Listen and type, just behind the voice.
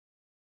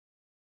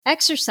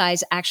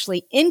Exercise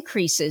actually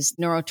increases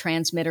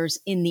neurotransmitters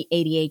in the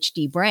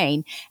ADHD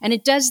brain, and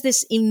it does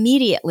this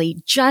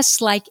immediately,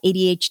 just like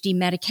ADHD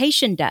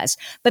medication does,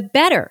 but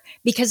better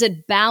because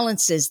it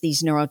balances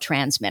these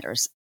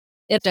neurotransmitters.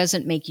 It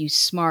doesn't make you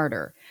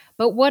smarter,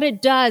 but what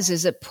it does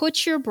is it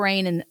puts your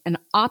brain in an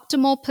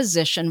optimal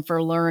position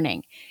for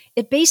learning.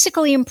 It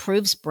basically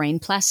improves brain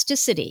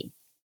plasticity.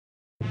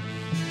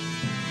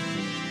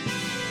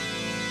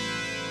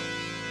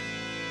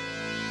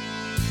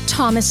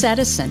 Thomas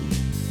Edison,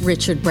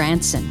 Richard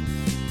Branson,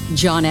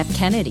 John F.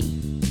 Kennedy,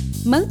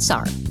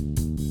 Mozart,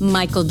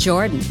 Michael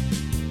Jordan,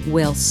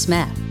 Will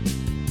Smith.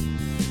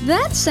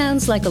 That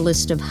sounds like a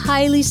list of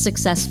highly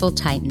successful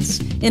titans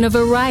in a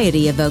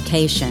variety of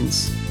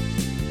vocations.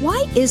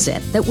 Why is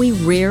it that we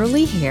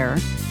rarely hear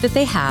that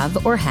they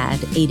have or had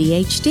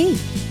ADHD?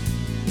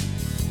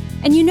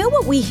 And you know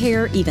what we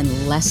hear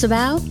even less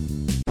about?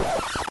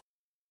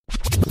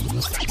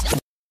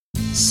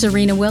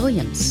 Serena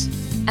Williams,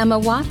 Emma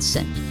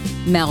Watson,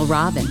 Mel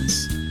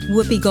Robbins,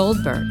 Whoopi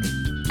Goldberg,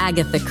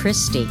 Agatha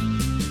Christie,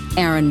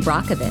 Erin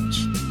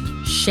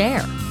Brockovich,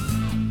 Cher.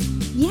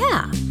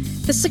 Yeah,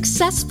 the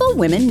successful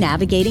women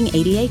navigating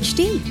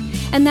ADHD.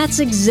 And that's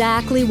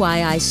exactly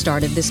why I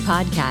started this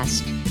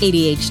podcast,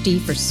 ADHD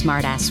for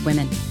Smartass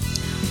Women.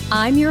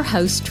 I'm your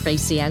host,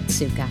 Tracy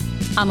Otsuka.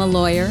 I'm a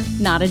lawyer,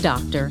 not a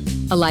doctor,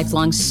 a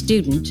lifelong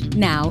student,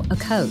 now a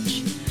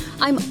coach.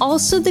 I'm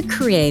also the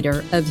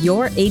creator of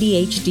Your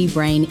ADHD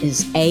Brain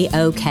is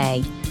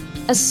A-OK,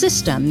 a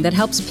system that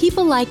helps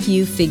people like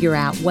you figure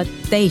out what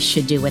they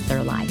should do with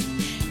their life.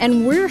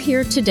 And we're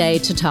here today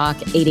to talk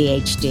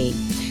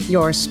ADHD,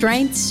 your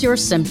strengths, your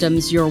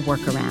symptoms, your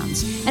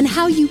workarounds, and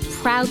how you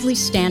proudly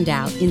stand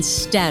out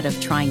instead of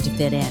trying to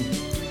fit in.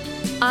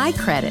 I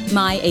credit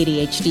my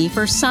ADHD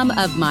for some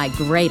of my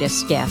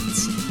greatest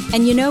gifts.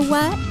 And you know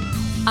what?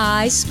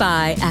 I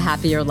spy a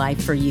happier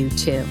life for you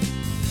too.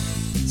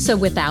 So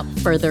without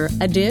further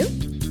ado,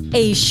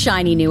 a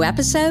shiny new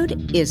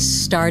episode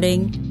is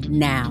starting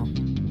now.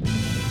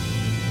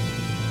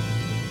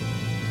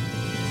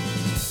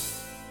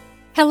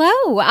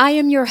 Hello, I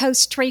am your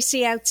host,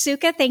 Tracy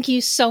Otsuka. Thank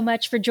you so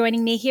much for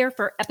joining me here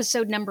for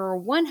episode number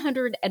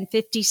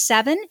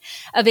 157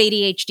 of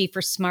ADHD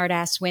for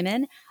Smartass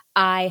Women.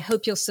 I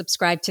hope you'll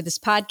subscribe to this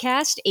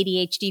podcast,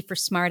 ADHD for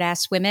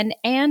Smartass Women,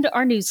 and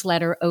our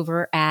newsletter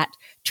over at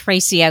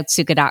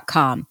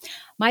tracyotsuka.com.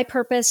 My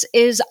purpose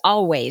is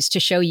always to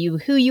show you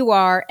who you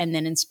are and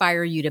then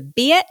inspire you to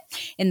be it.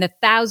 In the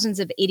thousands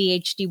of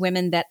ADHD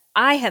women that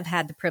I have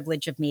had the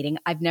privilege of meeting,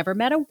 I've never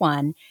met a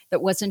one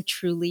that wasn't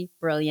truly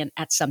brilliant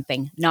at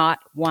something, not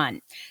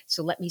one.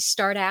 So let me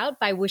start out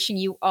by wishing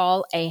you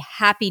all a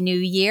happy new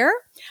year.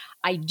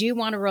 I do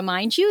want to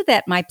remind you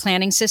that my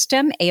planning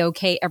system,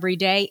 A-OK Every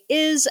Day,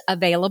 is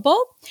available.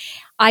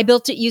 I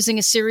built it using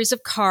a series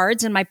of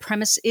cards, and my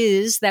premise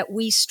is that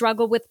we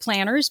struggle with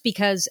planners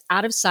because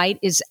out of sight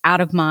is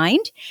out of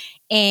mind.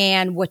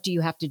 And what do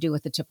you have to do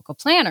with a typical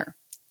planner?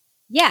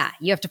 Yeah,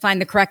 you have to find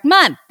the correct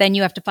month, then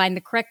you have to find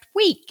the correct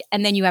week,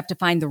 and then you have to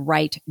find the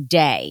right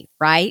day,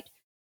 right?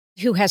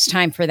 Who has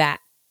time for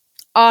that?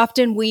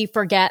 Often we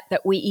forget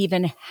that we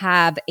even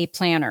have a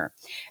planner.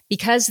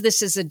 Because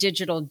this is a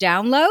digital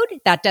download,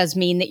 that does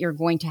mean that you're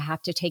going to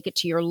have to take it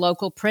to your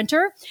local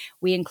printer.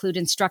 We include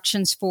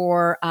instructions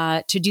for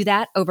to do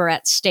that over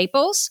at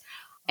Staples,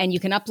 and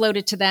you can upload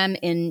it to them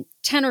in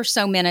 10 or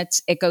so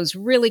minutes. It goes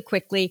really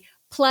quickly.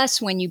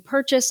 Plus, when you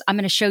purchase, I'm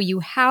going to show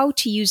you how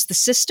to use the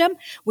system,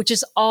 which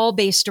is all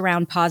based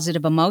around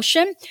positive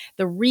emotion.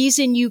 The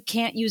reason you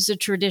can't use a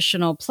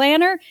traditional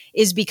planner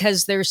is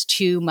because there's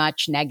too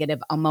much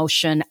negative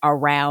emotion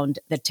around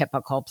the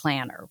typical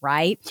planner,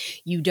 right?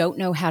 You don't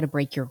know how to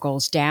break your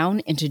goals down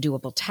into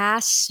doable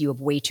tasks. You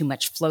have way too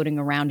much floating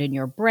around in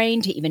your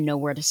brain to even know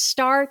where to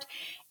start.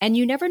 And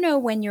you never know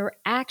when you're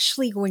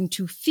actually going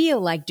to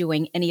feel like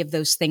doing any of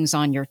those things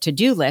on your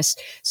to-do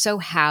list. So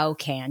how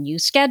can you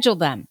schedule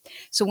them?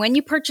 So when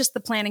you purchase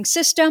the planning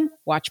system,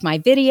 watch my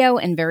video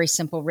and very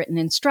simple written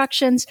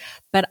instructions.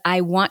 But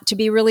I want to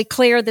be really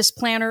clear, this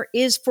planner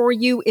is for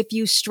you if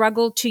you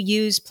struggle to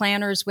use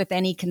planners with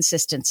any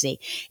consistency.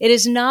 It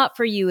is not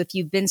for you if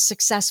you've been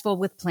successful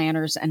with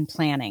planners and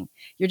planning.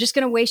 You're just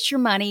going to waste your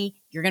money.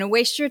 You're going to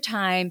waste your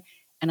time.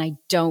 And I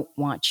don't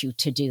want you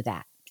to do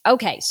that.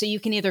 Okay, so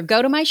you can either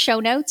go to my show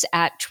notes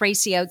at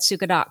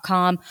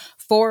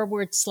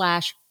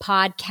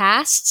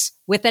tracyotsuka.com/podcasts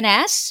with an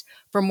S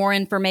for more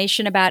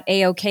information about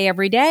A-OK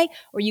Every Day,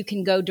 or you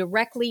can go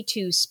directly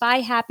to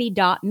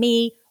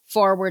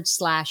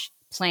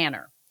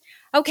spyhappy.me/planner.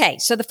 Okay,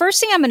 so the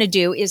first thing I'm going to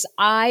do is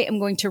I am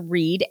going to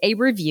read a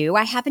review.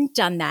 I haven't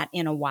done that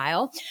in a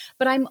while,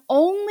 but I'm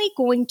only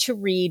going to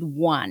read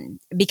one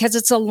because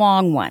it's a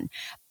long one.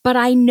 But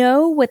I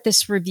know what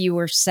this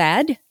reviewer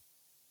said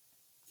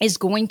is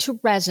going to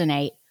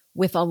resonate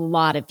with a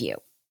lot of you.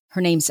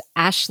 Her name's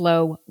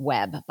Ashlow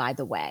Webb, by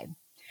the way.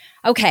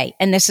 Okay,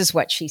 and this is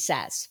what she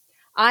says.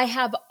 I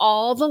have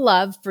all the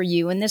love for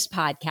you in this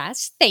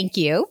podcast. Thank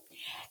you.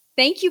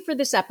 thank you for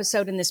this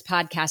episode and this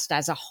podcast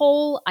as a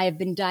whole. I have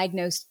been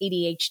diagnosed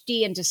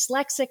ADHD and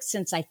dyslexic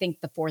since I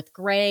think the fourth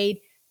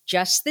grade.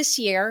 Just this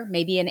year,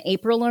 maybe in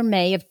April or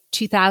May of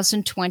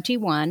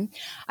 2021,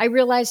 I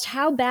realized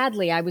how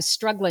badly I was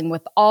struggling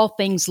with all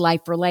things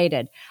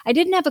life-related. I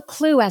didn't have a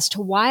clue as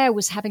to why I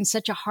was having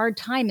such a hard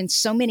time in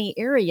so many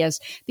areas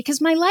because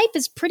my life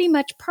is pretty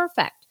much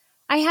perfect.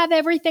 I have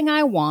everything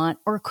I want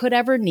or could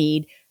ever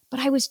need, but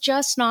I was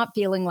just not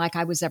feeling like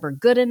I was ever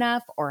good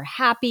enough or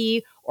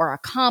happy or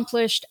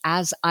accomplished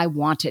as I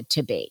wanted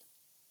to be.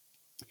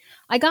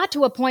 I got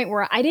to a point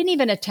where I didn't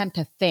even attempt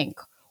to think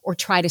or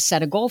try to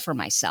set a goal for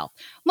myself,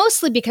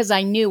 mostly because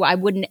I knew I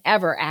wouldn't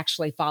ever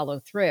actually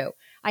follow through.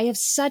 I have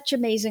such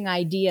amazing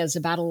ideas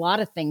about a lot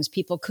of things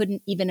people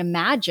couldn't even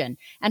imagine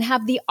and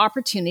have the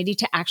opportunity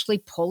to actually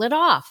pull it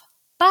off.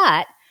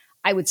 But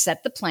I would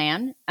set the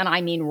plan, and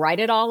I mean write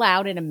it all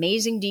out in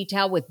amazing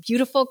detail with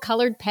beautiful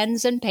colored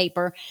pens and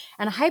paper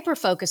and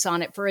hyper-focus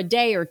on it for a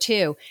day or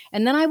two.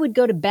 And then I would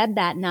go to bed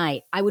that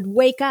night. I would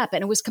wake up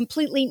and it was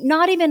completely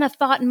not even a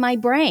thought in my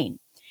brain.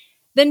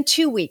 Then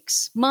 2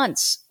 weeks,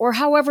 months, or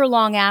however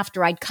long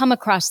after, I'd come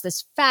across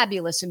this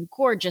fabulous and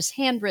gorgeous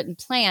handwritten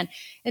plan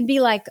and be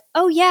like,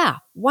 oh yeah,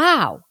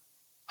 wow.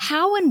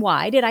 How and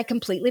why did I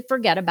completely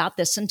forget about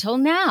this until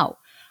now?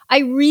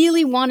 I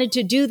really wanted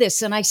to do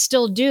this and I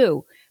still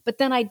do, but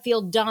then I'd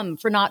feel dumb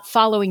for not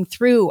following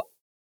through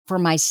for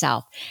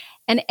myself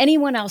and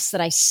anyone else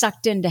that I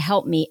sucked in to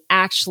help me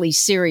actually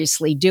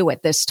seriously do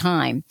it this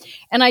time.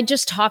 And I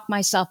just talked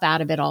myself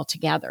out of it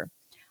altogether.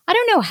 I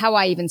don't know how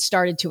I even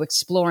started to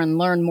explore and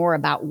learn more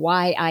about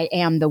why I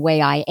am the way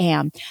I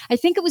am. I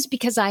think it was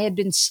because I had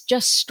been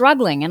just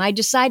struggling and I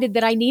decided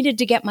that I needed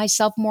to get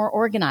myself more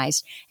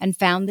organized and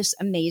found this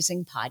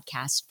amazing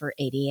podcast for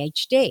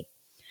ADHD.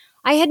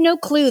 I had no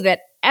clue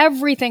that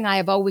everything I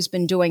have always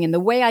been doing and the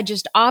way I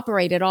just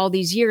operated all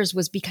these years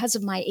was because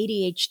of my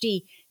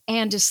ADHD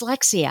and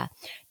dyslexia,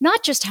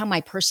 not just how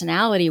my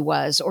personality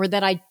was or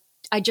that I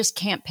just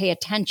can't pay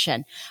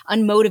attention,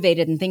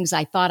 unmotivated in things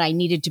I thought I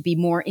needed to be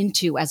more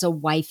into as a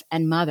wife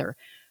and mother,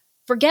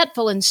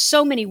 forgetful in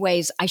so many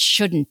ways I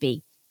shouldn't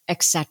be,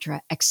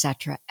 etc.,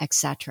 etc.,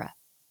 etc.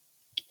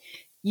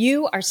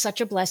 You are such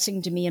a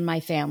blessing to me and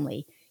my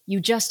family. You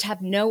just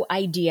have no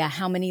idea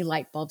how many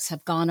light bulbs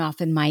have gone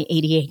off in my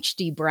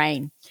ADHD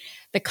brain.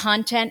 The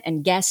content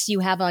and guests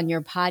you have on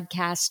your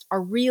podcast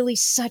are really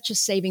such a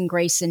saving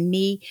grace in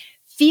me,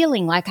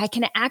 feeling like I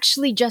can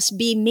actually just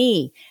be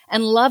me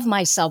and love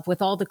myself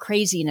with all the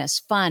craziness,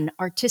 fun,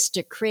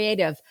 artistic,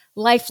 creative,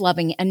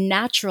 life-loving, and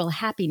natural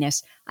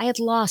happiness I had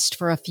lost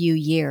for a few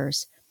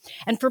years.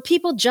 And for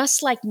people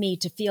just like me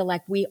to feel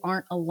like we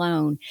aren't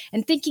alone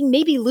and thinking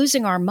maybe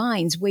losing our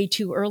minds way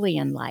too early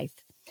in life.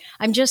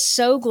 I'm just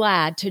so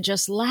glad to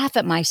just laugh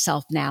at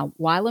myself now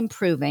while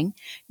improving,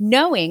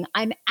 knowing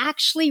I'm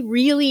actually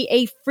really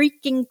a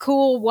freaking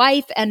cool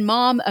wife and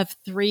mom of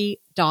 3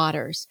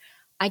 daughters.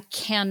 I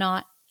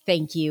cannot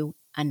thank you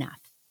enough.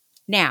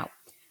 Now,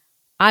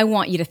 I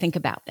want you to think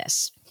about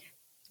this.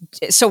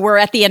 So we're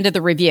at the end of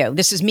the review.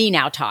 This is me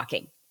now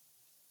talking.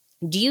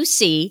 Do you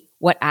see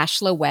what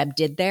Ashla Webb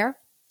did there?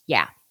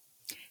 Yeah.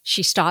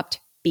 She stopped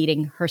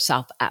beating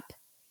herself up.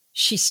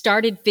 She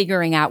started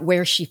figuring out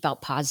where she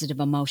felt positive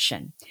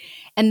emotion.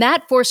 And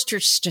that forced her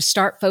to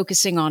start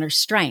focusing on her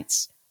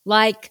strengths,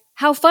 like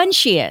how fun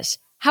she is,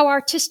 how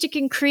artistic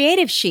and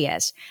creative she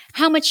is,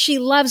 how much she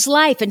loves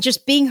life and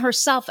just being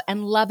herself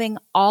and loving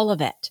all of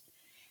it.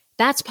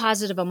 That's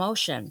positive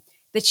emotion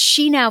that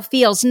she now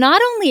feels not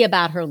only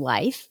about her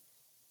life,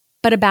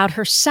 but about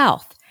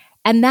herself.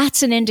 And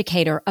that's an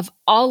indicator of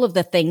all of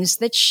the things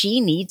that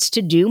she needs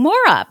to do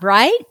more of,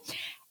 right?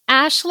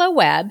 Ashla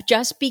Webb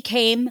just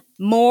became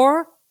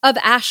more of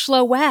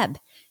Ashla Webb.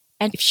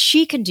 And if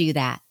she can do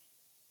that,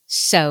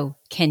 so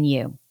can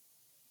you.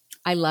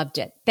 I loved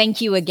it.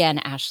 Thank you again,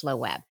 Ashla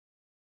Webb.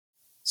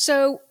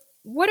 So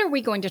what are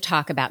we going to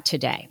talk about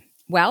today?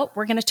 Well,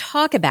 we're going to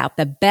talk about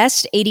the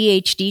best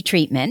ADHD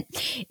treatment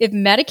if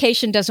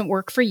medication doesn't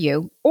work for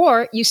you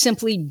or you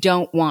simply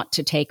don't want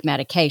to take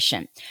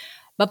medication.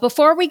 But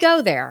before we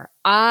go there,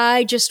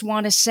 I just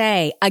want to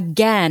say,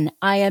 again,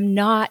 I am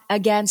not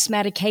against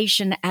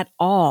medication at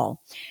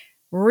all.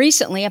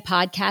 Recently, a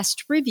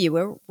podcast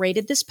reviewer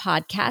rated this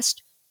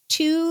podcast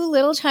 2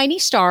 little tiny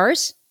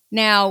stars.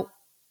 Now,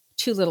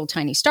 2 little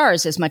tiny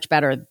stars is much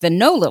better than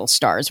no little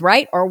stars,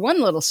 right? Or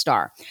 1 little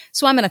star.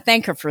 So I'm going to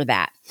thank her for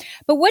that.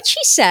 But what she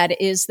said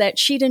is that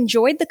she'd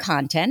enjoyed the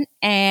content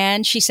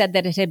and she said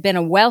that it had been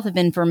a wealth of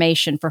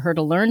information for her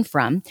to learn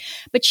from,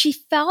 but she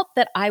felt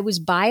that I was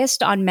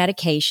biased on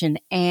medication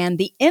and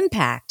the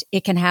impact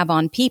it can have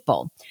on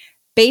people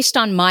based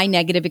on my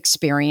negative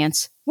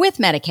experience with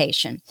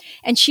medication.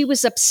 And she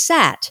was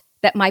upset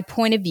that my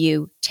point of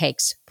view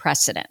takes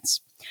precedence.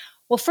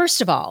 Well,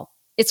 first of all,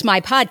 it's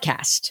my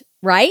podcast,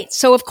 right?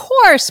 So of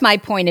course my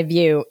point of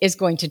view is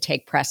going to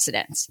take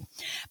precedence.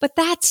 But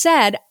that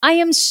said, I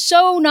am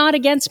so not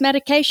against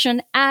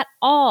medication at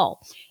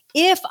all.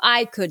 If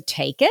I could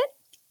take it,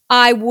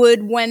 I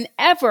would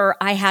whenever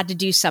I had to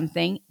do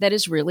something that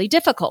is really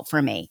difficult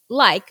for me,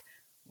 like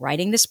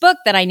writing this book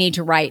that I need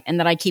to write and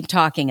that I keep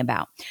talking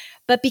about.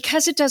 But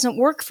because it doesn't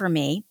work for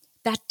me,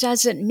 that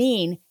doesn't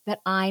mean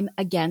that I'm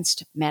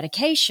against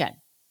medication.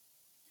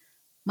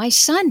 My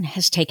son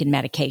has taken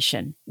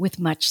medication with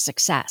much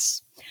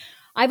success.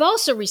 I've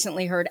also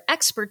recently heard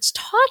experts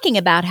talking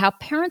about how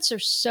parents are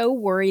so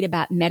worried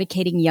about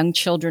medicating young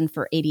children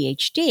for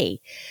ADHD,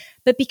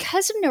 but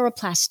because of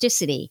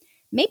neuroplasticity,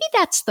 maybe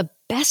that's the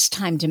best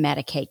time to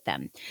medicate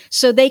them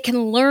so they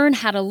can learn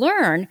how to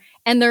learn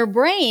and their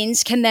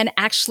brains can then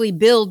actually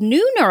build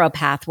new neural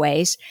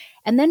pathways,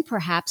 and then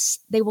perhaps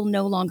they will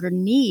no longer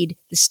need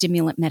the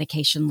stimulant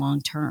medication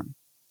long term.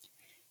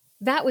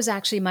 That was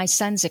actually my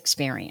son's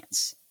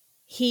experience.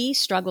 He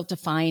struggled to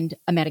find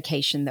a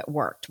medication that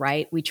worked,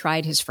 right? We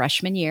tried his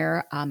freshman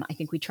year. I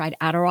think we tried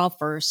Adderall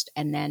first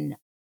and then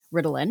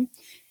Ritalin,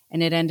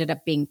 and it ended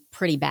up being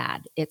pretty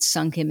bad. It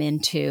sunk him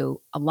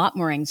into a lot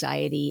more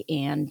anxiety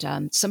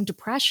and some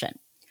depression.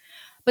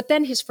 But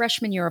then his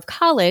freshman year of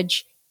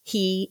college,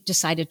 he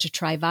decided to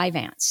try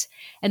Vyvanse.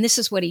 And this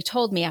is what he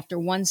told me after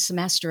one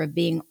semester of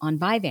being on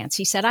Vyvanse.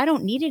 He said, I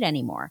don't need it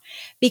anymore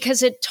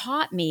because it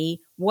taught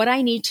me what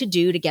I need to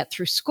do to get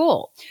through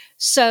school.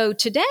 So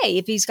today,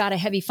 if he's got a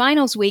heavy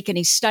finals week and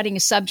he's studying a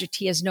subject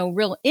he has no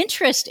real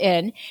interest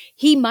in,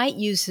 he might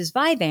use his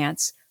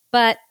Vyvanse,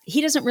 but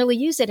he doesn't really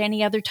use it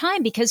any other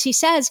time because he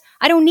says,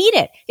 I don't need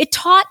it. It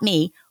taught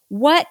me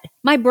what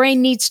my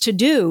brain needs to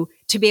do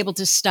to be able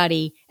to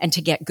study and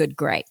to get good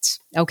grades.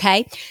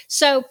 Okay.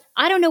 So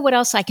I don't know what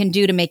else I can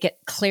do to make it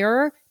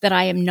clearer that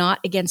I am not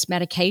against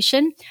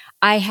medication.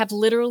 I have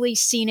literally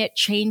seen it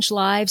change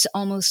lives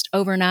almost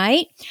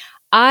overnight.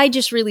 I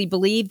just really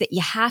believe that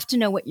you have to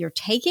know what you're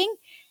taking.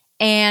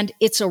 And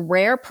it's a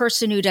rare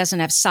person who doesn't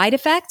have side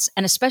effects,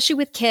 and especially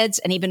with kids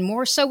and even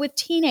more so with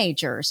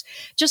teenagers,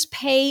 just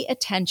pay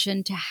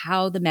attention to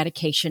how the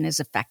medication is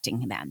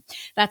affecting them.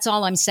 That's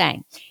all I'm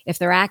saying. If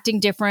they're acting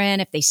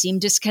different, if they seem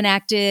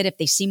disconnected, if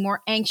they seem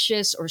more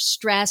anxious or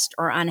stressed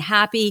or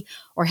unhappy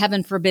or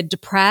heaven forbid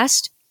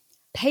depressed,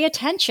 pay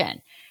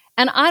attention.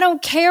 And I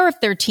don't care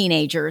if they're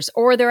teenagers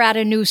or they're at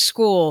a new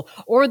school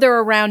or they're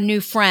around new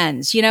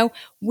friends. You know,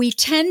 we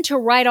tend to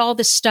write all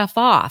this stuff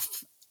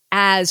off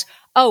as,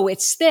 oh,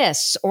 it's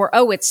this, or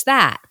oh, it's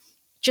that.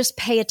 Just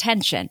pay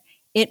attention.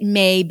 It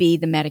may be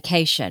the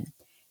medication.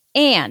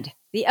 And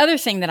the other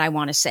thing that I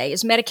want to say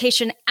is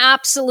medication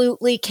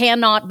absolutely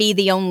cannot be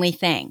the only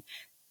thing.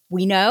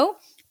 We know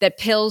that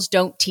pills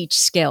don't teach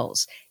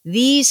skills.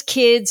 These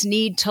kids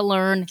need to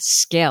learn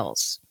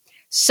skills.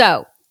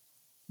 So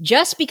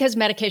just because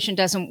medication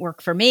doesn't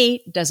work for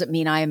me doesn't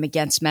mean I am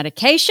against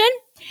medication.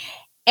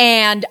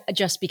 And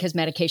just because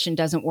medication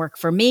doesn't work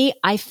for me,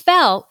 I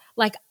felt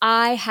like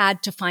I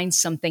had to find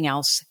something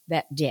else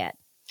that did.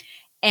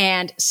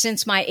 And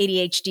since my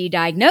ADHD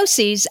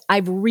diagnoses,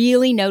 I've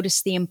really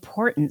noticed the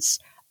importance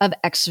of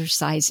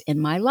exercise in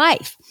my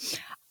life.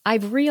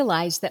 I've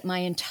realized that my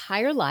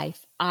entire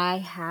life, I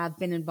have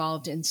been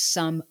involved in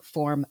some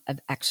form of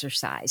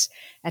exercise.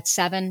 At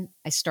 7,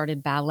 I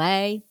started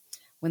ballet.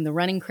 When the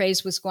running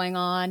craze was going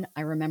on,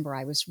 I remember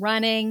I was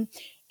running.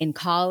 In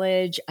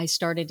college, I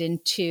started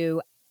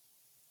into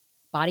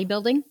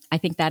bodybuilding. I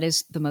think that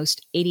is the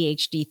most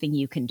ADHD thing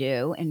you can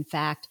do. In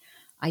fact,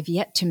 I've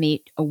yet to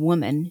meet a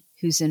woman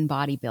who's in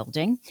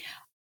bodybuilding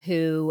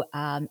who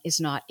is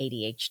not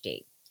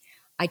ADHD.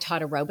 I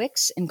taught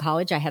aerobics in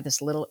college. I had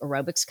this little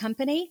aerobics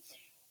company.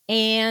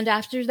 And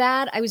after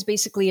that, I was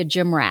basically a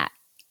gym rat.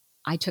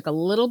 I took a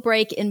little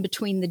break in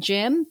between the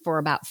gym for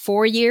about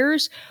 4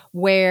 years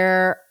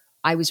where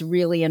I was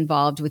really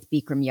involved with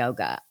Bikram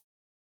yoga.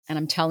 And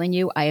I'm telling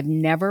you, I have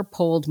never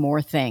pulled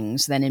more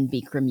things than in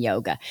Bikram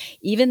yoga,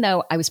 even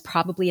though I was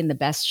probably in the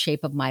best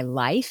shape of my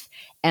life.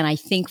 And I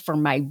think for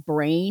my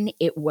brain,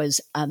 it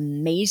was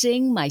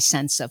amazing. My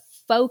sense of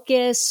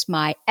focus,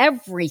 my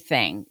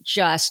everything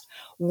just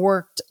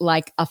worked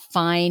like a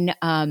fine,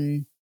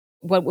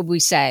 what would we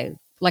say?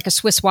 Like a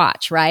Swiss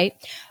watch, right?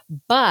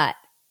 But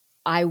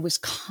I was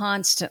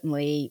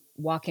constantly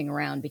walking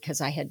around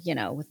because I had, you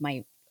know, with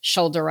my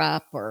shoulder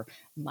up or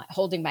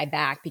holding my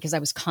back because I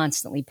was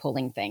constantly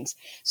pulling things.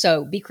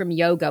 So Bikram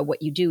yoga,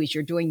 what you do is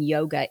you're doing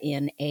yoga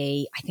in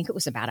I think it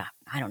was about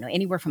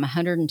anywhere from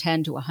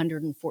 110 to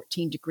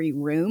 114 degree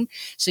room.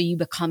 So you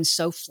become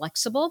so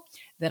flexible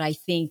that I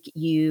think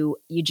you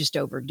just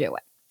overdo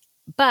it.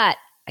 But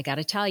I got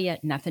to tell you,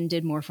 nothing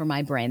did more for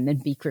my brain than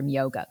Bikram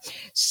yoga.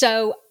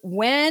 So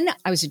when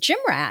I was a gym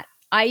rat,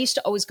 I used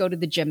to always go to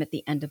the gym at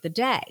the end of the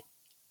day.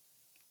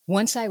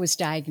 Once I was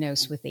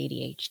diagnosed with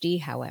ADHD,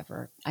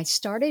 however, I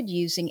started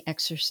using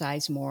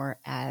exercise more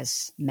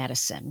as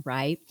medicine,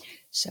 right?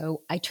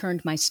 So I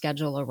turned my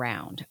schedule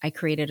around. I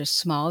created a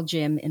small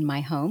gym in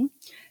my home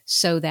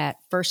so that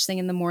first thing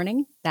in the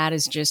morning, that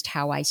is just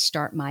how I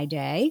start my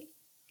day.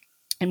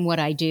 And what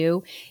I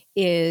do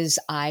is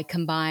I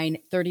combine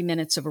 30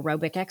 minutes of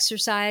aerobic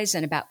exercise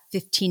and about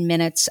 15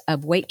 minutes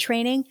of weight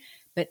training.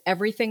 But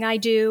everything I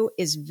do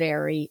is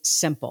very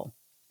simple.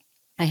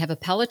 I have a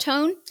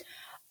Peloton.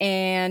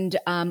 And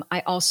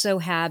I also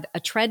have a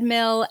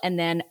treadmill and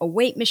then a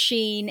weight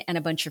machine and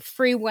a bunch of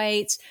free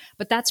weights,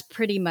 but that's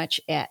pretty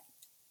much it.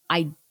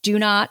 I do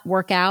not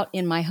work out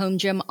in my home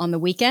gym on the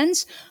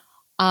weekends,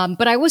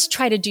 but I always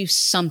try to do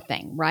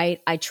something, right?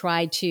 I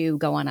try to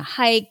go on a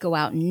hike, go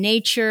out in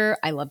nature.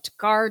 I love to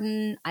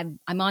garden.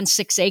 I'm on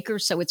 6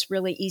 acres, so it's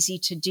really easy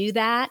to do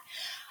that.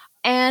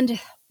 And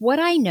what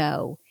I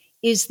know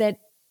is that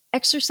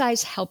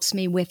exercise helps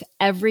me with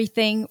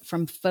everything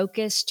from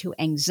focus to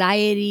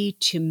anxiety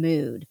to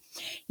mood.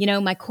 You know,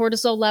 my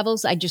cortisol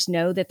levels, I just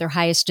know that they're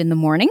highest in the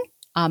morning.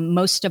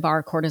 Most of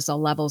our cortisol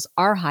levels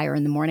are higher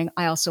in the morning.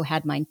 I also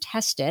had mine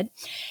tested.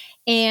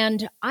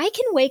 And I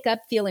can wake up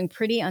feeling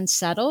pretty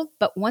unsettled,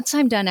 but once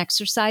I'm done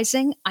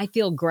exercising, I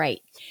feel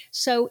great.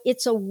 So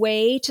it's a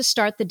way to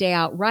start the day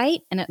out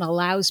right, and it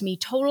allows me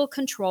total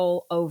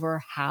control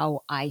over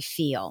how I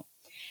feel.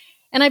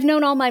 And I've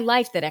known all my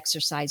life that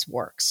exercise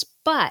works,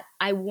 but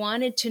I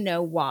wanted to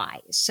know why.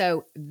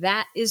 So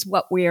that is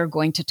what we are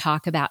going to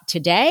talk about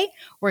today.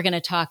 We're going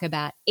to talk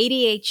about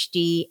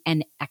ADHD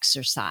and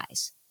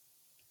exercise.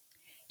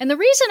 And the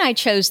reason I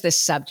chose this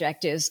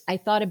subject is I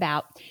thought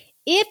about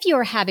if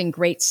you're having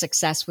great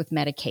success with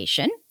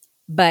medication,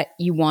 but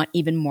you want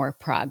even more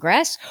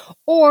progress,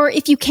 or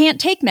if you can't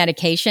take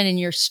medication and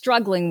you're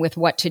struggling with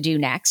what to do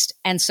next,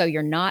 and so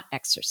you're not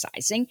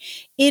exercising,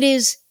 it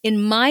is,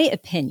 in my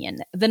opinion,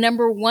 the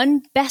number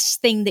one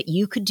best thing that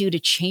you could do to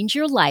change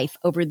your life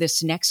over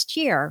this next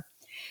year.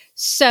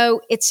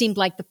 So it seemed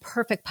like the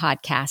perfect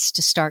podcast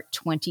to start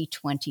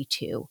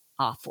 2022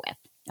 off with.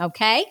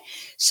 Okay.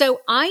 So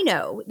I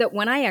know that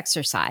when I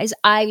exercise,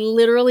 I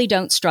literally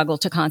don't struggle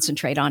to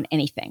concentrate on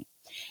anything.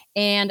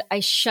 And I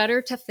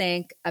shudder to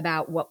think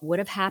about what would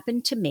have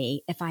happened to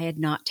me if I had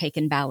not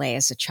taken ballet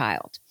as a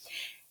child.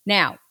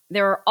 Now,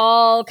 there are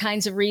all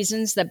kinds of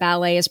reasons that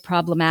ballet is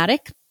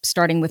problematic,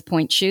 starting with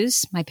point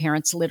shoes. My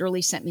parents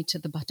literally sent me to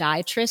the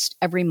podiatrist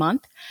every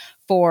month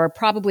for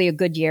probably a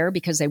good year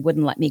because they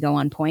wouldn't let me go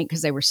on point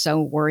because they were so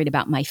worried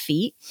about my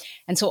feet.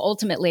 And so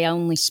ultimately, I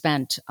only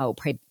spent,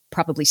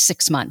 probably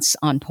 6 months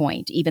on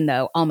point, even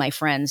though all my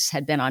friends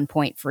had been on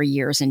point for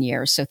years and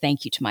years. So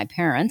thank you to my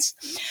parents.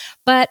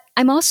 But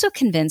I'm also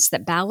convinced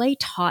that ballet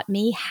taught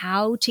me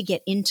how to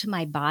get into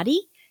my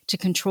body, to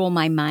control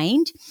my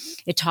mind.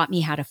 It taught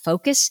me how to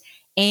focus.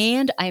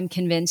 And I'm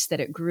convinced that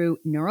it grew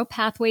neural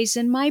pathways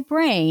in my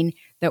brain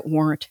that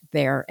weren't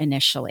there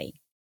initially.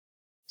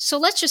 So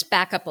let's just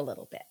back up a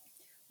little bit.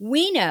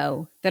 We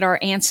know that our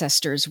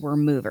ancestors were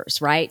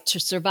movers, right? To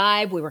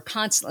survive, we were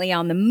constantly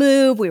on the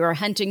move. We were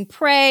hunting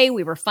prey.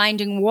 We were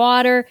finding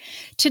water.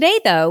 Today,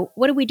 though,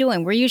 what are we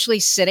doing? We're usually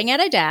sitting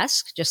at a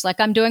desk, just like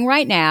I'm doing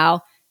right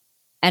now,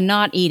 and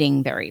not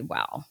eating very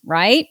well,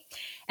 right?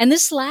 And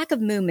this lack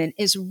of movement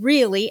is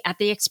really at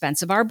the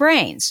expense of our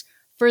brains.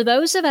 For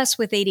those of us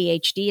with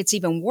ADHD, it's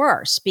even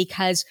worse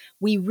because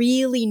we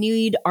really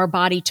need our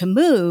body to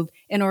move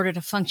in order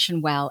to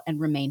function well and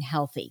remain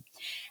healthy.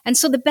 And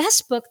so the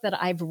best book that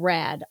I've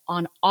read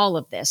on all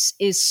of this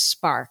is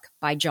Spark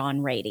by John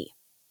Ratey.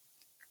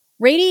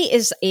 Ratey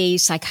is a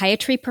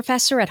psychiatry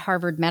professor at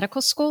Harvard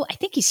Medical School. I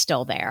think he's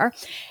still there.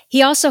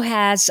 He also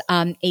has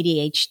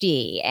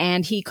ADHD,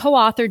 and he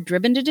co-authored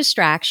Driven to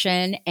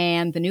Distraction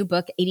and the new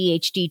book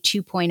ADHD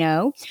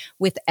 2.0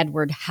 with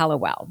Edward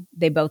Hallowell.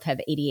 They both have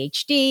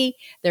ADHD.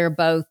 They're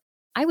both,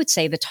 I would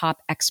say, the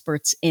top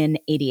experts in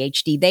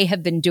ADHD. They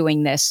have been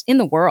doing this in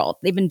the world.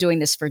 They've been doing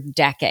this for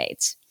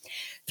decades.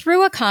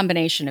 Through a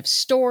combination of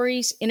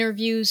stories,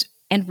 interviews,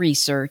 and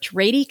research,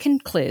 Ratey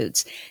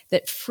concludes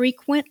that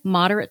frequent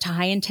moderate to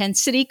high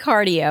intensity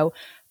cardio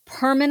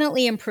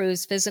permanently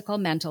improves physical,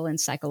 mental, and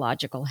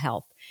psychological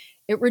health.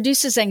 It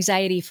reduces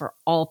anxiety for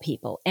all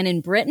people. And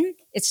in Britain,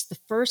 it's the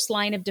first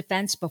line of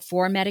defense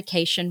before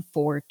medication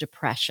for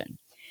depression.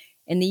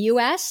 In the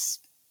US,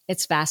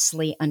 it's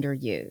vastly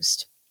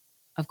underused.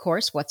 Of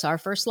course, what's our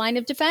first line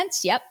of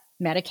defense? Yep,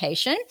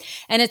 medication.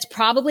 And it's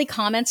probably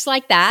comments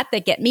like that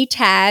that get me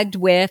tagged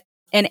with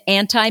an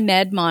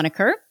anti-med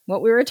moniker,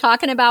 what we were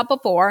talking about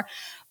before.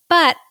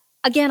 But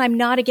again, I'm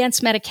not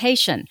against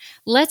medication.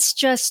 Let's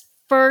just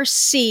first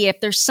see if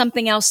there's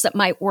something else that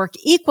might work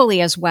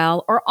equally as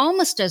well or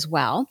almost as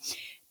well,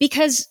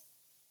 because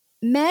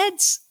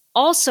meds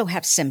also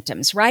have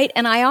symptoms, right?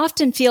 And I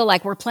often feel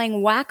like we're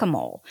playing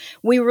whack-a-mole.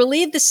 We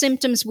relieve the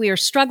symptoms we are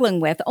struggling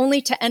with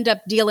only to end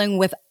up dealing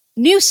with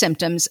new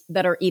symptoms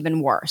that are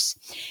even worse.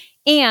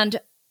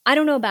 And I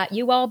don't know about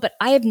you all, but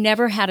I have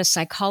never had a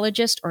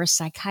psychologist or a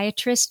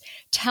psychiatrist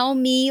tell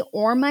me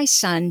or my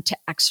son to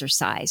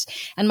exercise.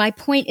 And my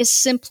point is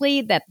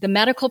simply that the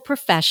medical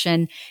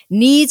profession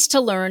needs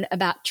to learn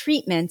about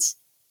treatments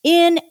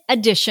in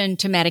addition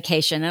to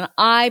medication. And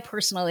I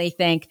personally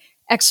think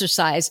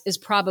exercise is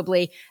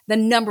probably the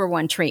number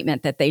one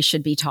treatment that they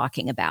should be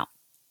talking about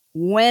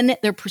when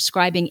they're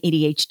prescribing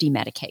ADHD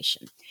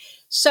medication.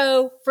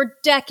 So for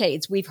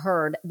decades, we've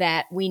heard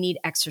that we need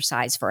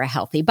exercise for a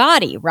healthy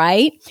body,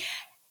 right?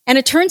 And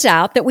it turns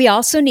out that we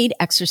also need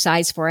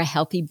exercise for a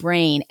healthy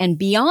brain. And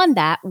beyond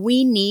that,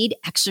 we need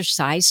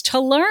exercise to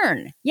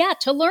learn. Yeah,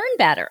 to learn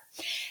better.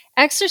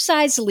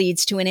 Exercise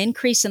leads to an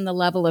increase in the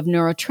level of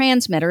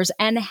neurotransmitters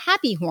and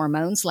happy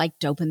hormones like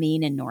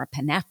dopamine and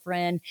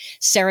norepinephrine,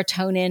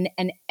 serotonin,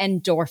 and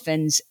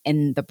endorphins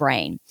in the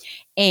brain.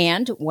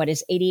 And what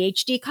is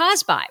ADHD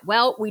caused by?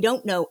 Well, we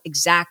don't know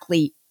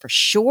exactly for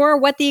sure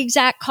what the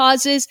exact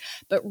cause is,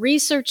 but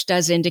research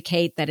does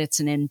indicate that it's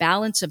an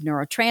imbalance of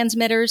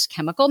neurotransmitters,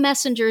 chemical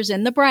messengers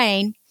in the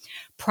brain,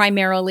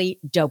 primarily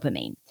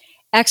dopamine.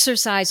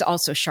 Exercise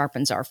also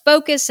sharpens our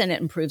focus and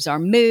it improves our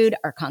mood,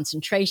 our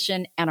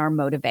concentration, and our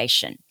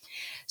motivation.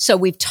 So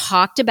we've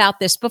talked about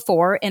this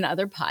before in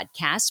other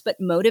podcasts, but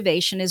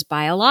motivation is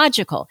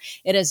biological.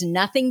 It has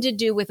nothing to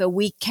do with a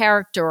weak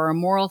character or a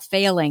moral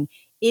failing.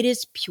 It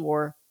is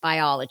pure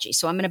biology.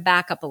 So I'm going to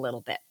back up a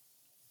little bit.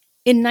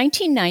 In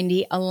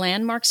 1990, a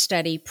landmark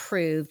study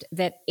proved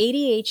that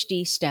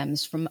ADHD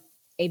stems from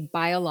a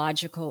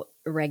biological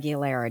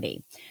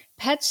irregularity.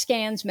 PET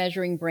scans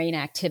measuring brain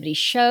activity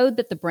showed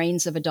that the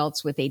brains of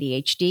adults with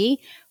ADHD,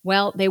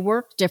 well, they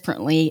work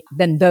differently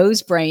than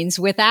those brains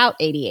without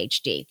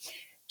ADHD.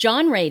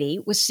 John Rady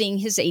was seeing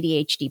his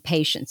ADHD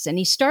patients, and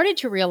he started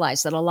to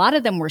realize that a lot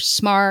of them were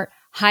smart,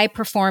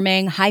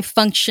 high-performing,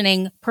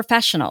 high-functioning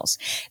professionals.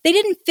 They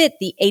didn't fit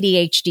the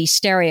ADHD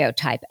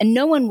stereotype, and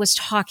no one was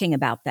talking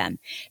about them.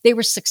 They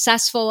were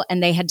successful,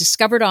 and they had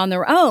discovered on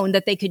their own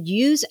that they could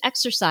use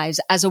exercise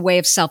as a way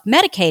of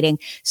self-medicating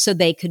so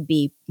they could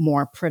be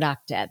more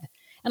productive.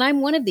 And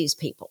I'm one of these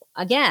people.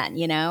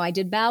 Again, I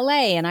did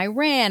ballet, and I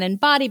ran,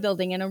 and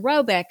bodybuilding, and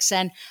aerobics,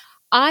 and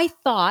I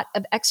thought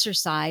of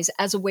exercise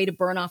as a way to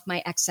burn off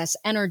my excess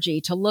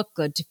energy, to look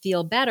good, to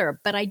feel better.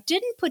 But I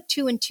didn't put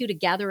two and two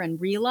together and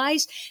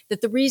realize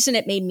that the reason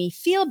it made me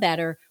feel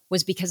better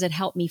was because it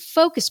helped me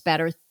focus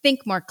better,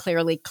 think more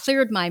clearly,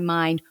 cleared my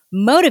mind,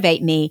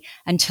 motivate me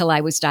until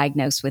I was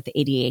diagnosed with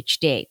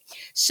ADHD.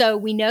 So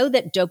we know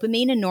that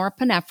dopamine and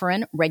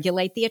norepinephrine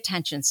regulate the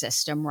attention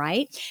system,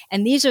 right?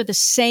 And these are the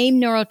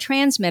same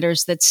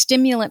neurotransmitters that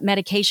stimulant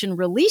medication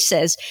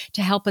releases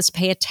to help us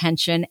pay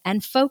attention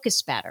and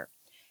focus better.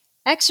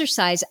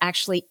 Exercise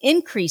actually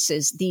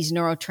increases these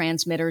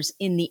neurotransmitters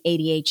in the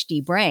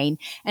ADHD brain,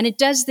 and it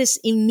does this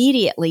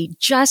immediately,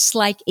 just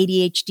like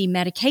ADHD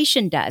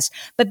medication does,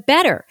 but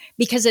better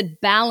because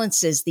it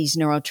balances these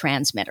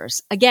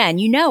neurotransmitters. Again,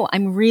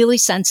 I'm really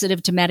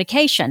sensitive to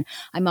medication.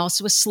 I'm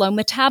also a slow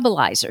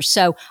metabolizer,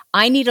 so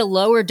I need a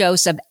lower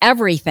dose of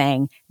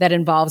everything that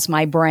involves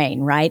my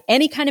brain, right?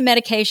 Any kind of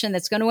medication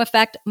that's going to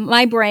affect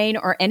my brain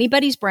or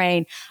anybody's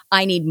brain,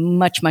 I need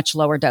much, much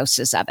lower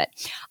doses of it.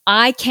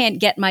 I can't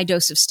get my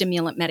dose of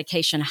stimulant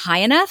medication high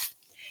enough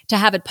to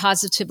have it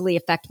positively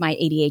affect my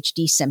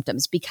ADHD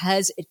symptoms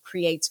because it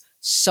creates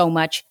so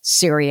much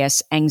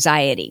serious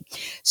anxiety.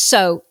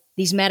 So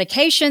these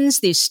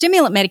medications, these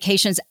stimulant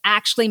medications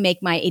actually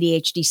make my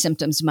ADHD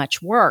symptoms much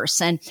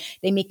worse, and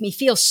they make me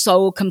feel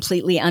so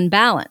completely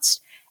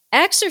unbalanced.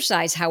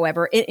 Exercise,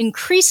 however, it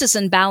increases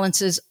and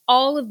balances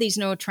all of these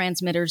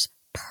neurotransmitters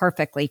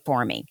perfectly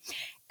for me.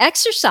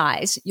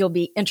 Exercise, you'll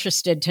be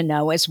interested to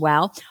know as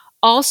well,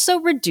 also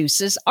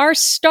reduces our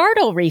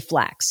startle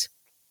reflex.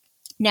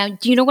 Now,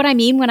 do you know what I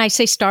mean when I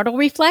say startle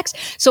reflex?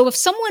 So if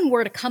someone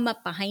were to come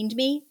up behind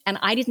me and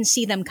I didn't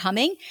see them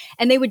coming,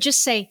 and they would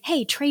just say,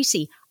 "Hey,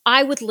 Tracy,"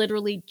 I would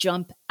literally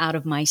jump out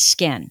of my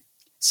skin.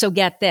 So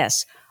get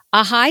this.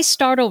 A high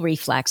startle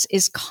reflex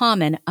is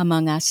common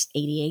among us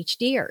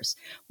ADHDers.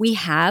 We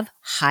have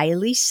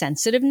highly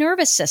sensitive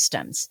nervous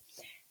systems.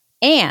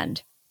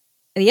 And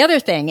the other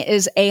thing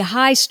is a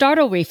high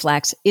startle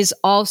reflex is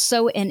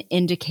also an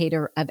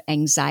indicator of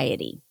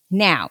anxiety.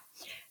 Now,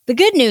 the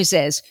good news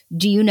is,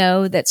 do you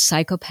know that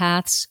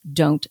psychopaths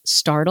don't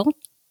startle?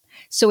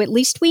 So at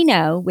least we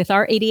know with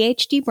our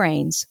ADHD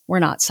brains, we're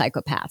not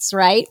psychopaths,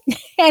 right?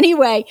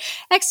 Anyway,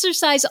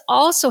 exercise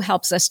also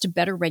helps us to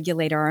better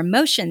regulate our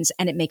emotions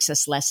and it makes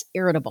us less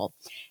irritable.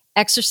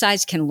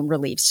 Exercise can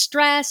relieve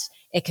stress,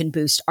 it can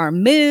boost our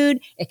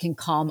mood, it can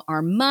calm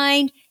our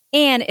mind,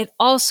 and it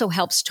also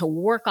helps to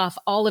work off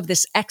all of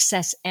this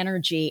excess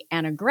energy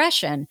and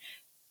aggression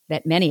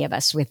that many of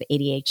us with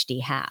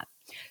ADHD have.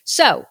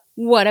 So,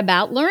 what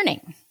about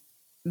learning?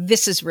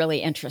 This is really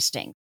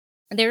interesting.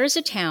 There is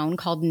a town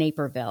called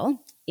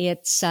Naperville.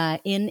 It's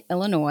in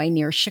Illinois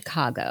near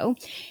Chicago,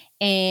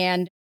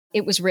 and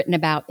it was written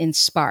about in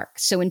Spark.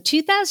 So in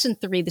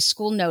 2003, the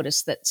school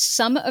noticed that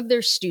some of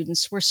their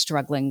students were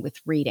struggling with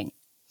reading.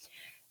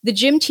 The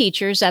gym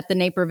teachers at the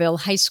Naperville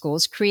high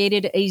schools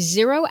created a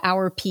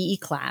 0-hour PE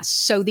class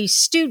so these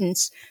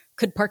students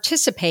could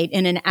participate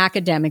in an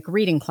academic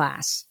reading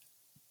class.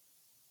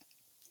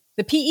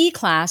 The PE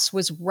class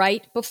was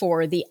right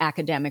before the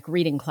academic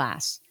reading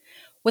class.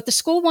 What the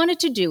school wanted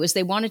to do is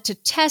they wanted to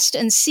test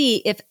and see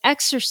if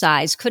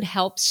exercise could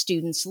help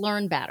students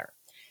learn better.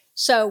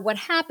 So what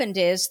happened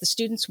is the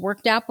students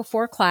worked out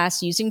before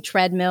class using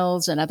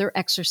treadmills and other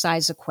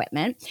exercise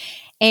equipment.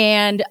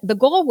 And the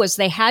goal was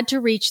they had to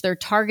reach their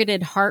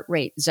targeted heart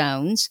rate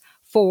zones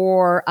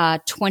for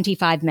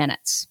 25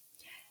 minutes.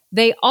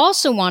 They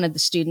also wanted the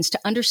students to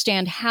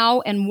understand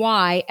how and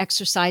why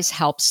exercise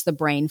helps the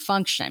brain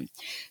function.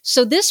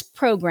 So this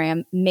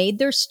program made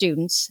their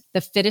students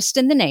the fittest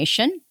in the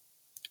nation,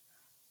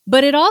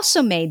 but it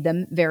also made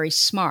them very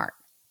smart.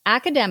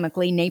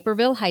 Academically,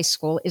 Naperville High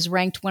School is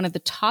ranked one of the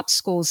top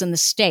schools in the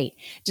state,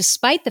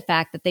 despite the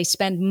fact that they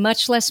spend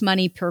much less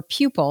money per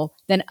pupil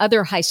than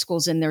other high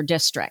schools in their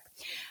district.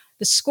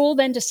 The school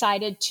then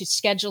decided to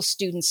schedule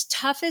students'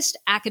 toughest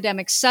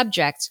academic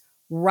subjects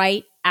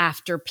right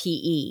after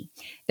PE.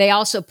 They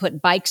also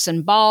put bikes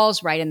and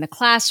balls right in the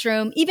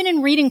classroom. Even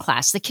in reading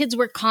class, the kids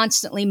were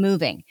constantly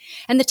moving.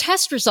 And the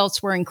test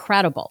results were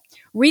incredible.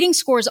 Reading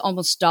scores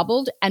almost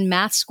doubled, and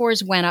math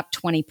scores went up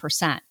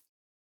 20%.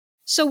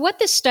 So what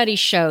this study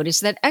showed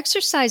is that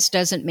exercise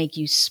doesn't make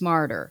you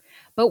smarter,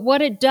 but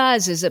what it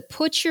does is it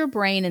puts your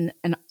brain in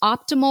an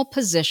optimal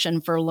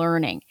position for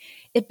learning.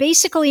 It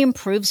basically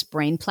improves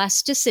brain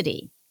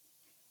plasticity.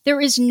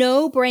 There is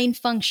no brain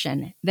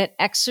function that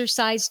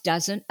exercise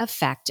doesn't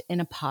affect in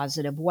a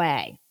positive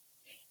way.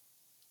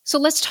 So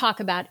let's talk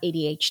about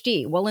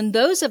ADHD. Well, in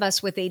those of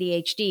us with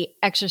ADHD,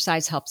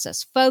 exercise helps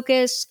us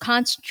focus,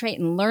 concentrate,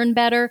 and learn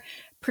better,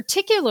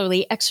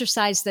 particularly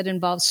exercise that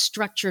involves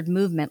structured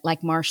movement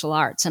like martial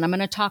arts. And I'm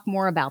going to talk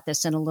more about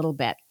this in a little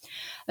bit.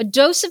 A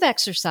dose of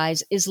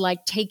exercise is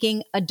like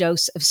taking a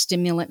dose of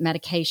stimulant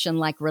medication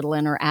like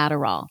Ritalin or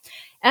Adderall.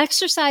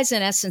 Exercise,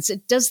 in essence,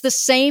 it does the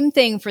same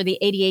thing for the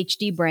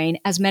ADHD brain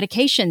as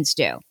medications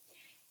do.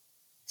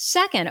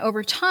 Second,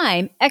 over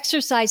time,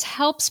 exercise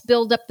helps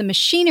build up the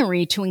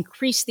machinery to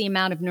increase the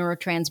amount of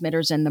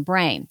neurotransmitters in the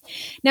brain.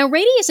 Now,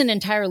 Rady isn't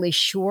entirely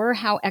sure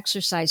how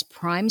exercise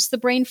primes the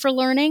brain for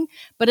learning,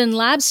 but in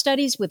lab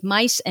studies with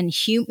mice and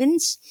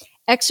humans,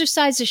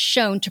 exercise is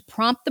shown to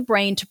prompt the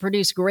brain to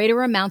produce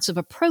greater amounts of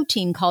a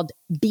protein called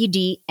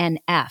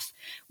BDNF,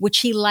 which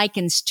he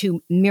likens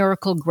to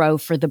Miracle-Gro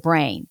for the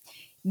brain.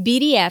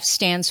 BDF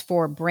stands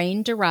for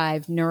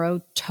brain-derived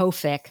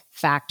neurotrophic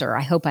factor.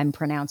 I hope I'm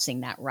pronouncing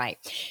that right.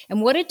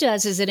 And what it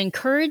does is it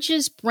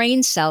encourages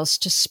brain cells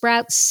to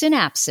sprout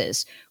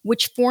synapses,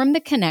 which form the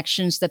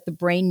connections that the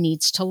brain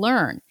needs to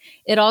learn.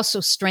 It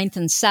also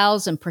strengthens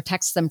cells and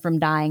protects them from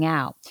dying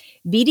out.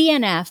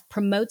 BDNF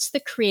promotes the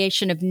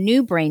creation of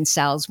new brain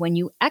cells. When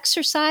you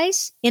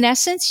exercise, in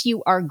essence,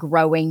 you are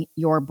growing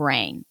your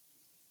brain.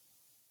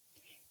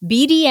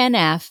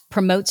 BDNF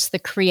promotes the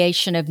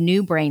creation of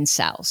new brain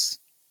cells.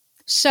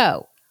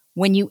 So,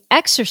 when you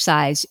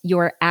exercise,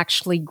 you're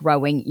actually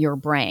growing your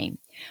brain.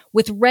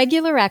 With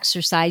regular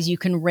exercise, you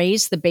can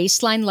raise the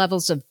baseline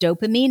levels of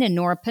dopamine and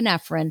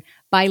norepinephrine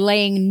by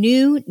laying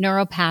new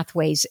neural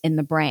pathways in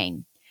the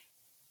brain.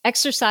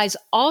 Exercise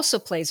also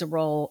plays a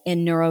role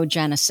in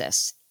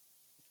neurogenesis.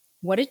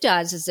 What it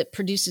does is it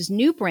produces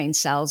new brain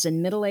cells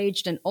in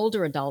middle-aged and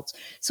older adults,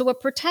 so it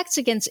protects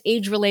against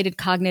age-related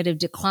cognitive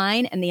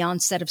decline and the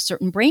onset of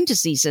certain brain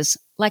diseases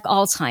like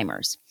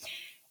Alzheimer's.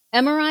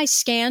 MRI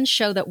scans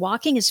show that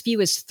walking as few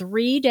as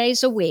 3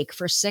 days a week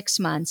for 6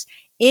 months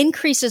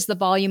increases the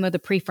volume of the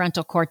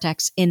prefrontal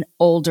cortex in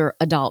older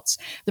adults.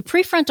 The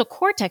prefrontal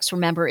cortex,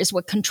 remember, is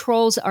what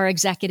controls our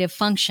executive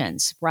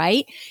functions,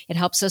 right? It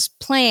helps us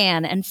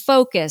plan and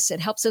focus. It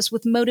helps us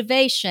with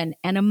motivation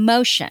and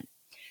emotion.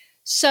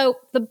 So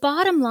the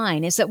bottom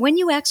line is that when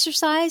you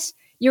exercise,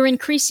 you're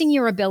increasing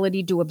your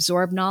ability to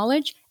absorb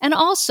knowledge and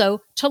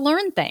also to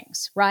learn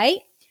things,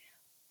 right?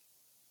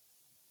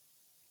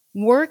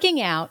 Working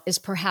out is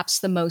perhaps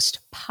the most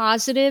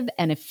positive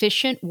and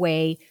efficient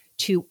way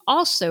to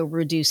also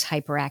reduce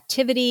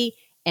hyperactivity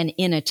and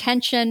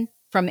inattention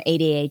from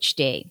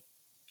ADHD.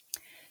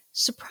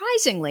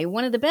 Surprisingly,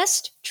 one of the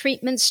best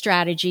treatment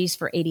strategies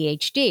for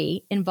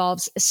ADHD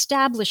involves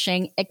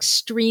establishing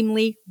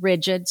extremely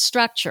rigid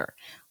structure.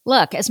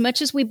 Look, as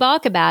much as we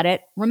balk about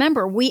it,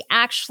 remember, we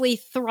actually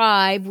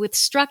thrive with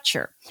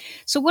structure.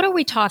 So what are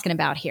we talking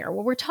about here?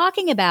 Well, we're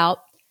talking about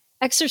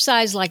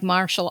exercise like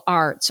martial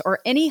arts or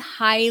any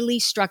highly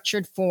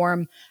structured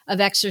form of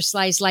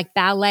exercise like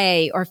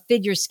ballet or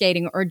figure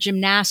skating or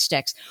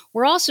gymnastics.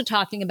 We're also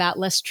talking about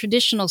less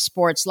traditional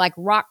sports like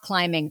rock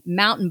climbing,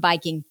 mountain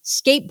biking,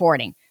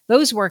 skateboarding.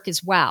 Those work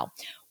as well.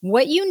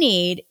 What you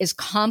need is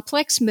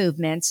complex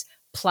movements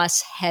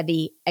plus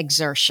heavy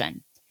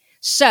exertion.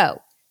 So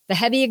the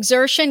heavy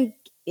exertion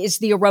is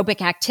the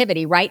aerobic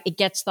activity, right? It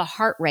gets the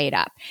heart rate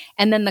up.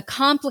 And then the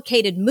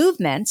complicated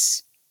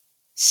movements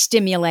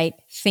stimulate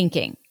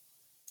thinking.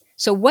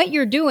 So what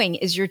you're doing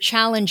is you're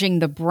challenging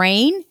the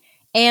brain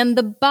and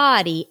the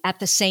body at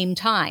the same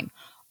time.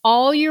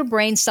 All your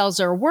brain cells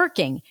are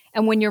working.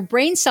 And when your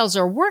brain cells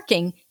are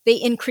working, they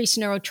increase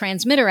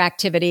neurotransmitter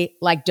activity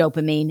like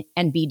dopamine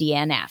and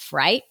BDNF,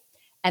 right?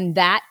 And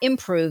that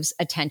improves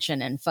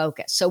attention and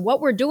focus. So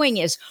what we're doing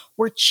is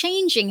we're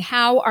changing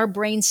how our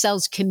brain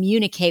cells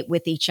communicate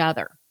with each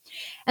other.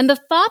 And the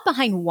thought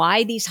behind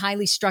why these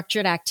highly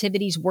structured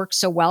activities work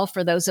so well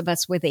for those of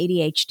us with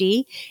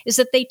ADHD is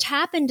that they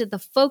tap into the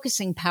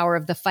focusing power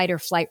of the fight or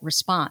flight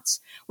response.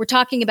 We're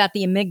talking about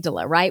the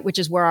amygdala, right? Which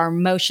is where our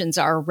emotions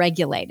are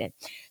regulated.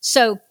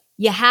 So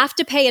you have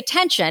to pay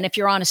attention if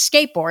you're on a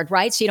skateboard,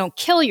 right? So you don't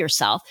kill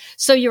yourself.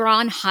 So you're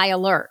on high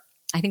alert.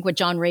 I think what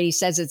John Rady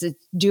says is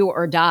it's do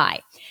or die.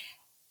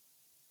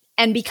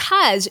 And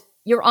because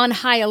you're on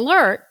high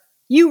alert,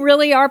 you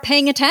really are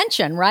paying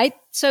attention, right?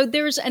 So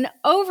there's an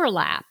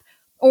overlap,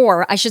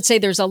 or I should say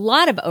there's a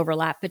lot of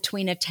overlap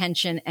between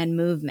attention and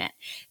movement.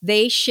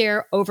 They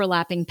share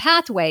overlapping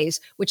pathways,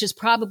 which is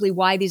probably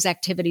why these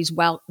activities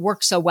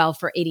work so well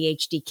for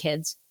ADHD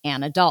kids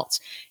and adults.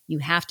 You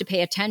have to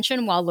pay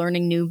attention while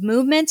learning new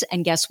movements.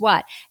 And guess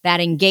what? That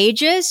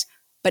engages,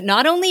 but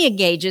not only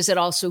engages, it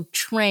also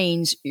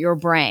trains your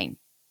brain.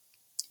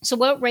 So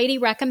what Rady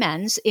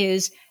recommends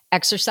is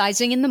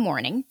exercising in the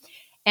morning.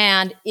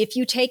 And if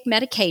you take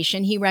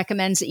medication, he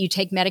recommends that you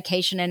take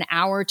medication an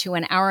hour to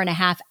an hour and a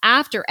half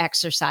after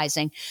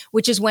exercising,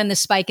 which is when the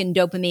spike in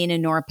dopamine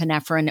and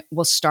norepinephrine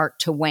will start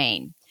to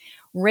wane.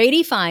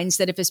 Rady finds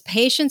that if his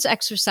patients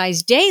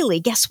exercise daily,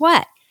 guess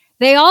what?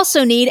 They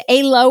also need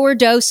a lower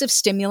dose of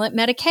stimulant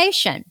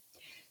medication.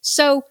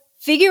 So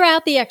figure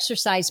out the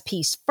exercise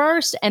piece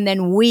first and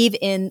then weave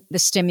in the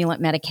stimulant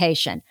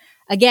medication.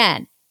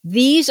 Again,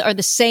 these are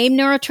the same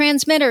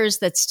neurotransmitters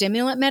that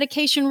stimulant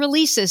medication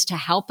releases to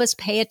help us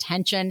pay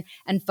attention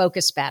and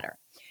focus better.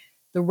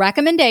 The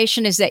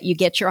recommendation is that you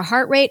get your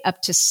heart rate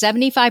up to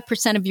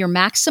 75% of your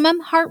maximum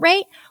heart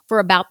rate for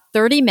about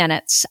 30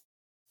 minutes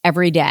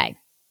every day.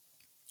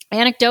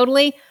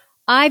 Anecdotally,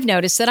 I've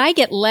noticed that I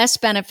get less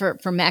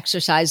benefit from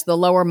exercise the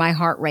lower my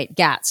heart rate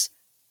gets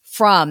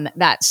from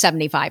that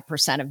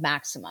 75% of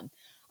maximum.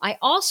 I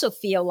also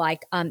feel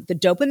like the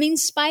dopamine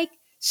spike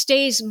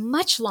stays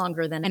much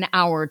longer than an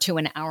hour to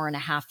an hour and a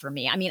half for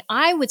me. I mean,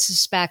 I would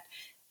suspect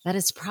that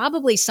it's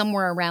probably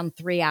somewhere around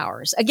 3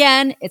 hours.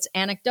 Again, it's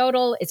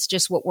anecdotal. It's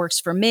just what works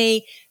for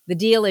me. The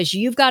deal is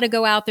you've got to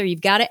go out there.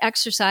 You've got to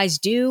exercise.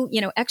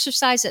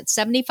 Exercise at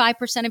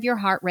 75% of your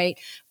heart rate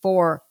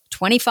for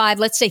 25,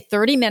 let's say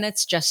 30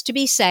 minutes just to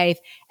be safe,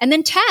 and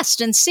then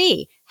test and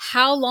see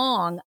how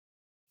long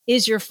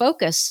is your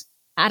focus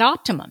at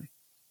optimum.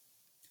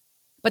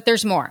 But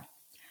there's more.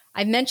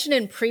 I've mentioned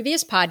in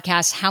previous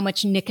podcasts how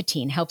much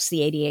nicotine helps the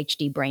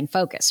ADHD brain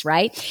focus,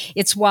 right?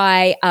 It's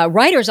why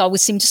writers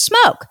always seem to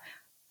smoke.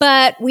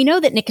 But we know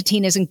that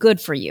nicotine isn't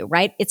good for you,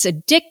 right? It's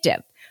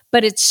addictive,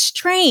 but it's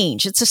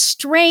strange. It's a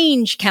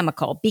strange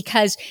chemical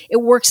because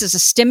it works as a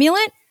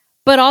stimulant,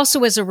 but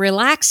also as a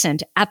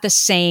relaxant at the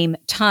same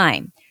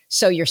time.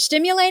 So you're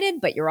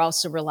stimulated, but you're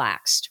also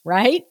relaxed,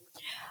 right?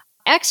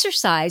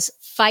 Exercise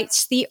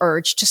fights the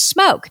urge to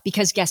smoke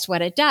because guess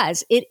what it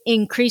does? It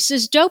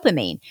increases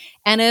dopamine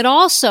and it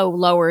also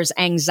lowers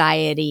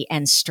anxiety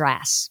and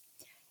stress.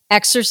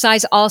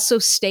 Exercise also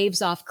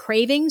staves off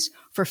cravings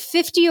for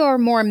 50 or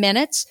more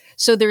minutes.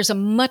 So there's a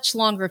much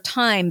longer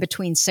time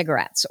between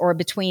cigarettes or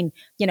between,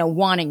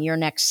 wanting your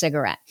next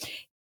cigarette.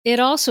 It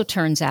also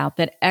turns out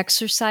that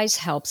exercise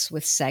helps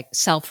with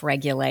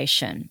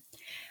self-regulation.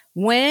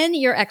 When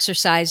you're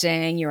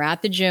exercising, you're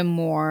at the gym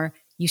more,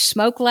 you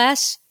smoke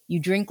less, you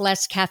drink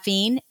less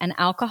caffeine and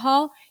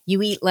alcohol,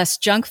 you eat less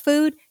junk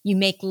food, you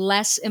make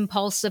less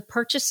impulsive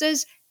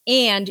purchases,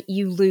 and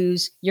you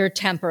lose your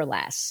temper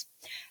less.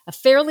 A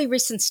fairly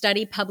recent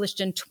study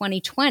published in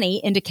 2020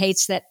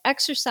 indicates that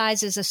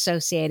exercise is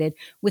associated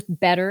with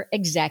better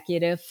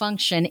executive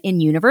function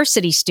in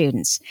university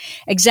students.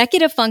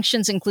 Executive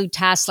functions include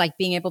tasks like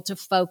being able to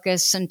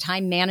focus and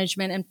time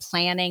management and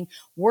planning,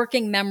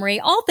 working memory,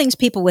 all things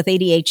people with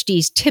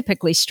ADHDs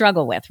typically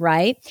struggle with,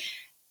 right?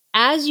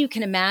 As you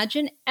can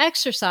imagine,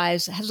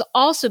 exercise has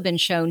also been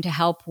shown to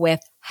help with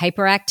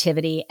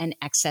hyperactivity and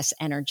excess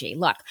energy.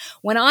 Look,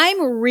 when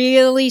I'm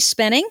really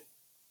spinning,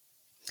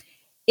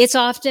 it's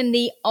often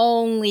the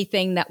only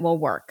thing that will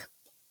work.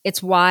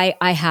 It's why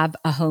I have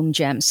a home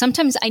gym.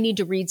 Sometimes I need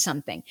to read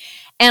something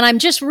and I'm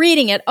just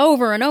reading it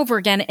over and over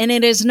again and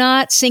it is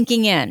not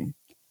sinking in.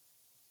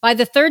 By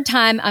the third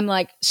time, I'm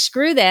like,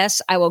 screw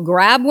this. I will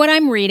grab what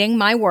I'm reading,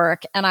 my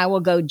work, and I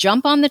will go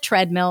jump on the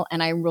treadmill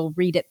and I will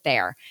read it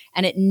there.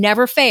 And it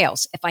never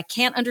fails. If I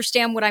can't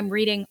understand what I'm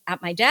reading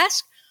at my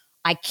desk,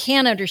 I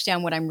can't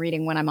understand what I'm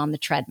reading when I'm on the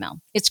treadmill.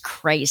 It's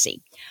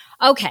crazy.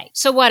 Okay,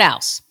 so what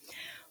else?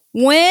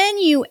 When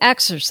you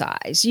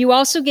exercise, you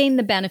also gain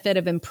the benefit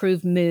of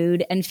improved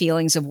mood and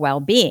feelings of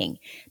well-being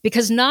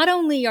because not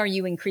only are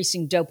you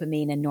increasing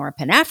dopamine and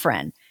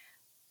norepinephrine,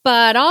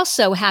 but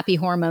also happy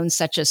hormones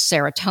such as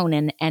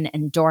serotonin and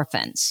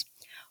endorphins.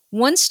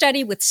 One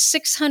study with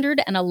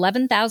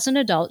 611,000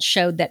 adults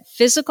showed that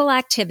physical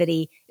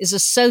activity is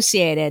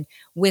associated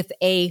with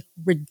a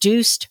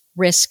reduced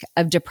risk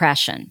of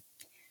depression.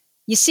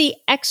 You see,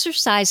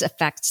 exercise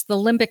affects the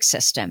limbic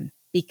system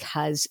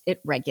because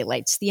it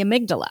regulates the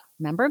amygdala.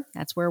 Remember,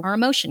 that's where our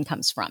emotion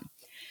comes from.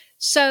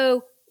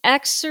 So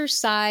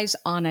exercise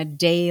on a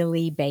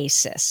daily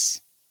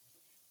basis.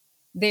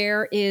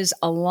 There is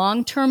a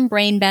long-term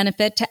brain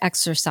benefit to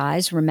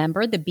exercise.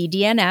 Remember, the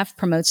BDNF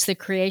promotes the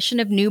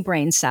creation of new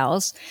brain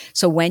cells.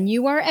 So when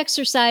you are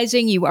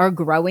exercising, you are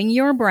growing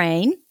your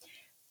brain.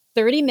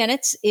 30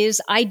 minutes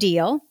is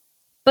ideal,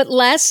 but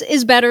less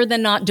is better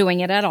than not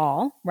doing it at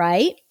all,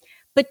 right?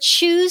 but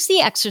choose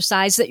the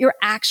exercise that you're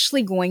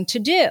actually going to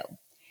do.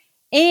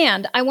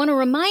 And I want to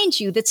remind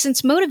you that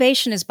since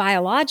motivation is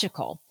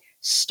biological,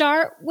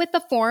 start with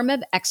the form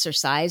of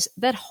exercise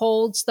that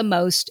holds the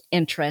most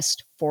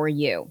interest for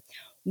you.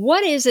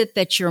 What is it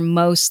that you're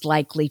most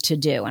likely to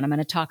do? And I'm going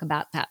to talk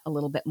about that a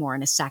little bit more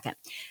in a second.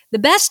 The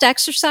best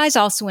exercise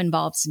also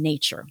involves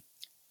nature.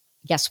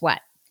 Guess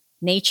what?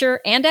 Nature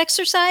and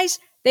exercise,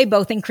 they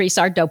both increase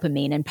our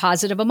dopamine and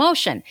positive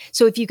emotion.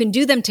 So if you can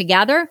do them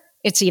together,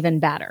 it's even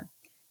better.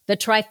 The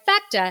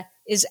trifecta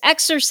is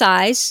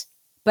exercise,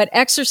 but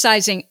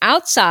exercising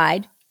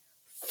outside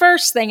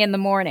first thing in the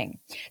morning.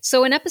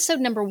 So in episode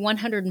number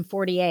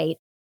 148,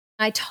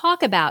 I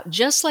talk about,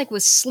 just like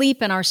with sleep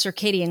and our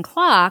circadian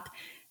clock,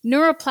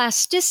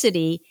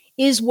 neuroplasticity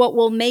is what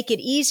will make it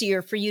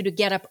easier for you to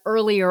get up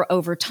earlier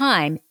over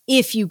time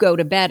if you go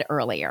to bed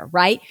earlier,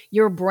 right?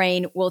 Your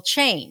brain will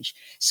change.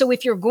 So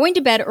if you're going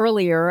to bed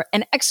earlier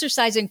and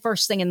exercising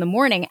first thing in the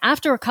morning,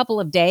 after a couple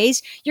of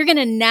days, you're going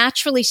to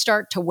naturally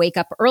start to wake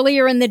up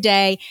earlier in the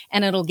day,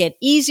 and it'll get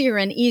easier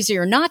and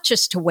easier, not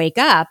just to wake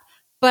up,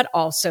 but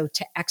also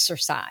to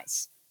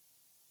exercise.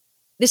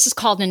 This is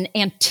called an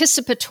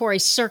anticipatory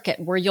circuit,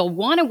 where you'll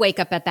want to wake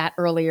up at that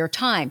earlier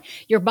time.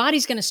 Your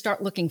body's going to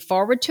start looking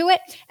forward to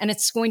it, and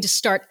it's going to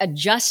start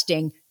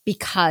adjusting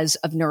because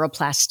of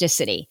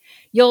neuroplasticity.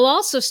 You'll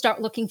also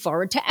start looking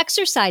forward to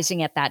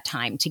exercising at that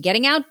time, to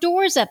getting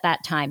outdoors at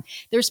that time.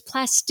 There's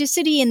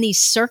plasticity in these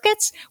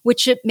circuits,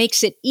 which it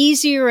makes it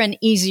easier and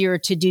easier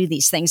to do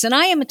these things. And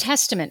I am a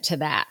testament to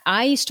that.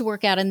 I used to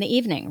work out in the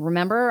evening.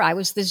 Remember, I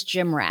was this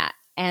gym rat.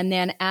 And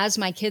then as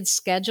my kids'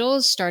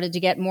 schedules started to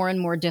get more and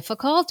more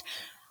difficult,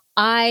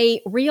 I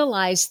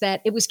realized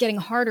that it was getting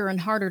harder and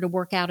harder to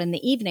work out in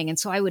the evening. And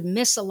so I would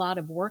miss a lot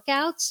of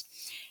workouts.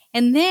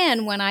 And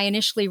then when I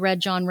initially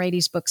read John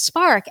Ratey's book,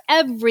 Spark,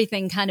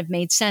 everything kind of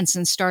made sense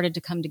and started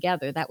to come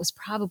together. That was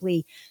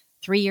probably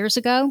 3 years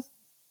ago,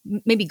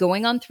 maybe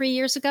going on 3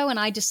 years ago. And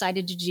I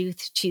decided to do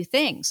two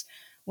things.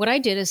 What I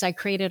did is I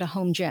created a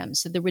home gym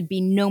so there would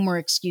be no more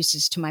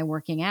excuses to my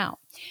working out.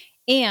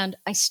 And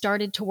I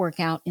started to work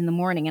out in the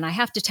morning. And I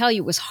have to tell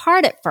you, it was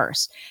hard at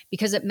first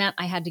because it meant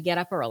I had to get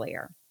up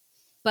earlier.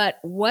 But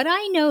what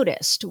I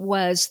noticed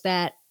was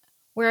that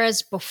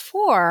whereas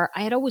before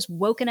I had always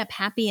woken up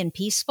happy and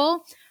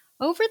peaceful,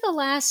 over the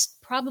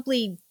last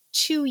probably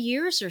 2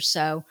 years or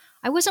so,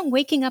 I wasn't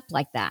waking up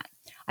like that.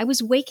 I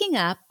was waking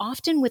up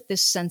often with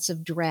this sense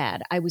of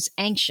dread. I was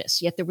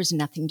anxious, yet there was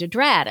nothing to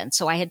dread. And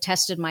so I had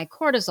tested my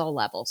cortisol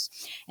levels,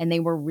 and they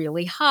were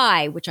really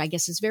high, which I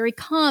guess is very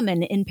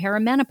common in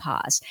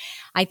perimenopause.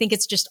 I think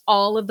it's just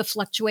all of the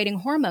fluctuating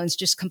hormones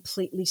just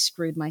completely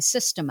screwed my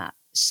system up.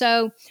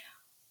 So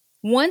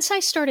once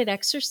I started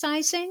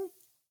exercising,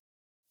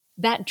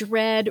 that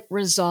dread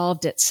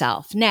resolved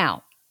itself.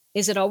 Now,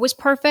 is it always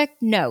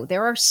perfect? No.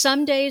 There are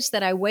some days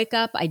that I wake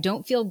up, I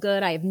don't feel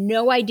good. I have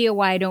no idea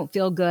why I don't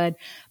feel good.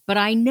 But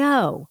I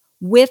know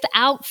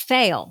without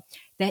fail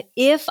that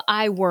if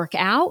I work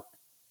out,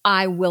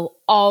 I will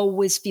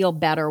always feel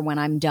better when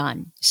I'm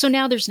done. So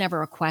now there's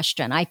never a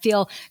question. I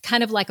feel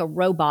kind of like a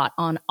robot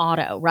on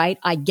auto, right?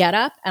 I get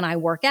up and I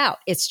work out.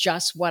 It's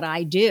just what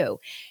I do.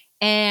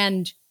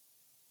 And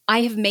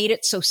I have made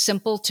it so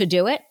simple to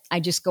do it. I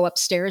just go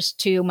upstairs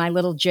to my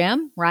little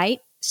gym, right?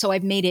 So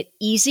I've made it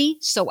easy,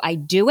 so I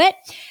do it.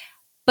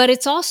 But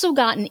it's also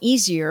gotten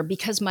easier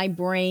because my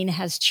brain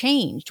has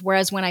changed.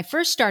 Whereas when I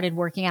first started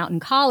working out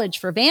in college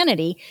for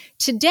vanity,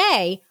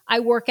 today I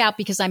work out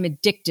because I'm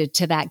addicted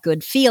to that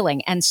good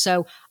feeling. And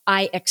so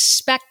I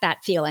expect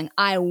that feeling.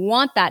 I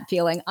want that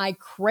feeling. I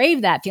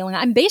crave that feeling.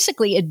 I'm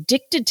basically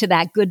addicted to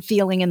that good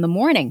feeling in the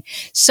morning.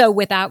 So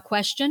without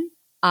question,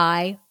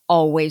 I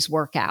always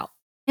work out.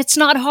 It's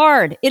not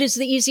hard. It is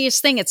the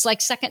easiest thing. It's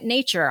like second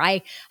nature.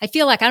 I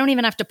feel like I don't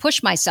even have to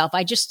push myself.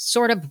 I just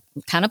sort of,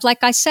 kind of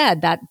like I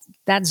said,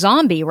 that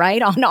zombie,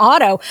 right, on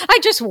auto. I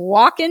just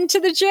walk into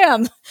the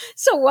gym.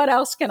 So what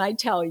else can I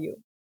tell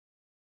you?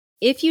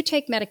 If you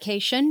take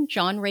medication,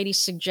 John Ratey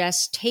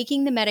suggests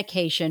taking the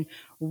medication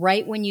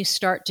right when you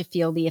start to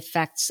feel the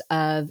effects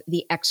of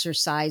the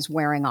exercise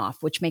wearing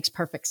off, which makes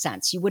perfect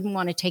sense. You wouldn't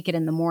want to take it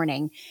in the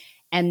morning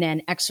and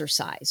then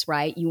exercise,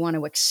 right? You want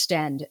to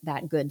extend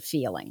that good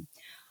feeling.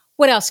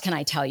 What else can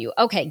I tell you?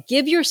 Okay,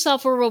 give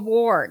yourself a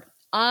reward.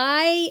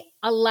 I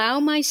allow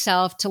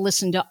myself to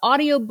listen to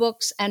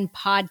audiobooks and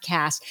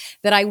podcasts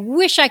that I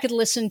wish I could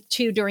listen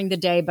to during the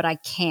day, but I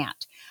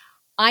can't.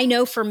 I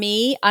know for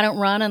me, I don't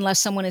run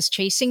unless someone is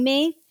chasing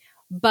me,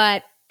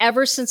 but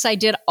ever since I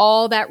did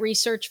all that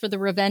research for the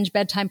Revenge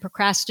Bedtime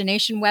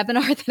Procrastination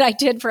webinar that I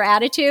did for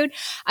Attitude,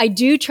 I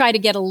do try to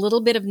get a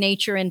little bit of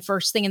nature in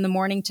first thing in the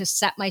morning to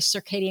set my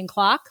circadian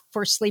clock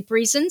for sleep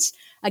reasons.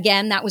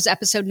 Again, that was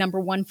episode number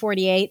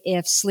 148,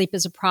 if sleep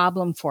is a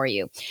problem for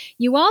you.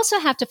 You also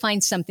have to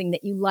find something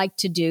that you like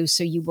to do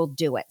so you will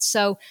do it.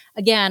 So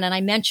again, and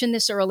I mentioned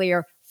this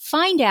earlier,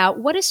 find out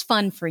what is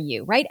fun for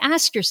you, right?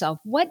 Ask yourself,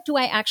 what do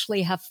I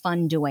actually have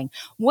fun doing?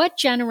 What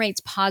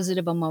generates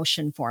positive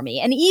emotion for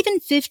me? And even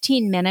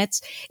 15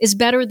 minutes is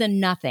better than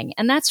nothing.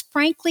 And that's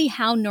frankly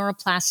how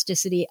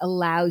neuroplasticity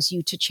allows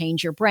you to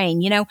change your brain.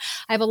 You know,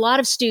 I have a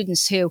lot of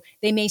students who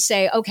they may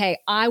say, okay,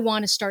 I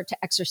want to start to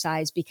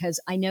exercise because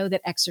I know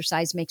that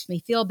exercise makes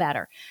me feel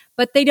better,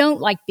 but they don't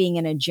like being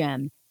in a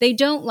gym. They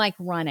don't like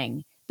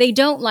running. They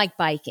don't like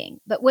biking,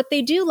 but what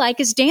they do like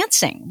is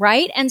dancing,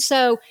 right? And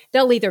so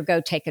they'll either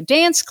go take a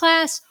dance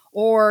class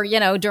or,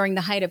 you know, during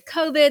the height of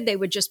COVID, they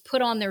would just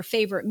put on their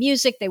favorite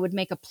music. They would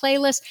make a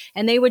playlist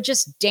and they would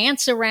just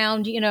dance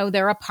around, you know,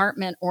 their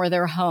apartment or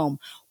their home.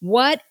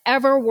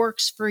 Whatever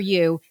works for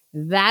you,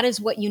 that is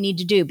what you need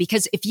to do.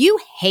 Because if you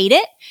hate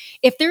it,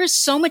 if there is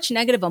so much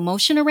negative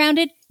emotion around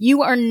it,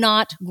 you are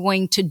not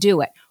going to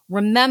do it.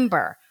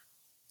 Remember,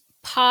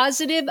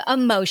 positive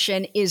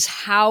emotion is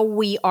how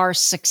we are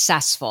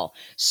successful.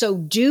 So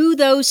do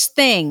those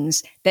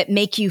things that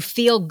make you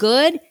feel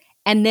good,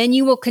 and then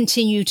you will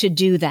continue to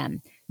do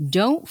them.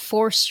 Don't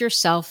force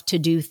yourself to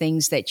do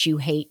things that you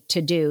hate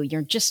to do.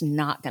 You're just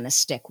not going to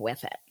stick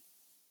with it.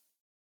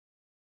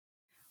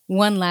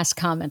 One last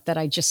comment that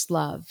I just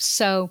love.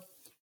 So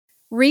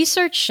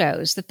research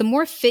shows that the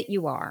more fit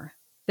you are,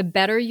 the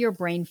better your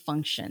brain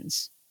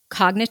functions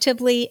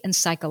cognitively and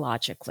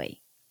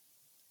psychologically.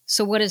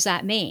 So what does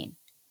that mean?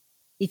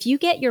 If you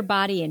get your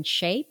body in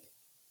shape,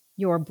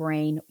 your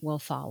brain will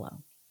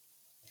follow.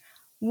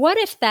 What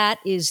if that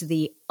is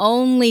the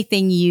only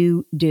thing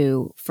you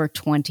do for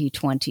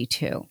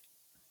 2022?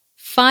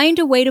 Find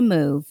a way to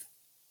move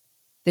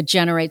that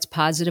generates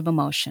positive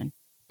emotion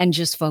and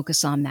just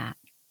focus on that.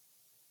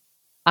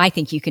 I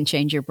think you can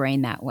change your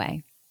brain that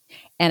way.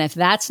 And if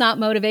that's not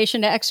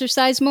motivation to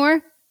exercise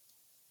more,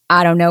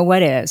 I don't know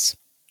what is.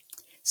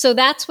 So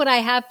that's what I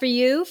have for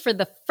you for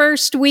the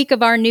first week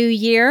of our new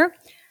year.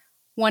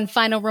 One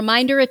final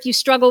reminder, if you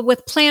struggle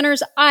with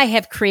planners, I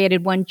have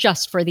created one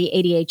just for the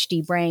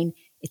ADHD brain.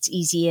 It's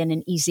easy in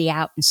and easy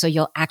out, and so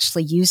you'll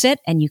actually use it,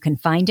 and you can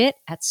find it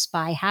at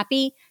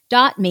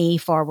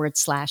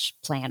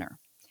spyhappy.me/planner.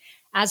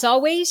 As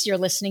always, you're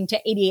listening to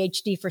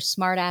ADHD for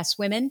Smartass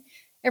Women.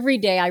 Every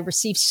day I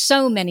receive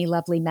so many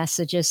lovely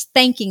messages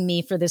thanking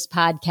me for this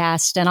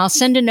podcast, and I'll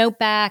send a note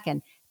back,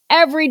 and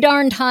every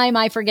darn time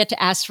I forget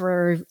to ask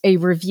for a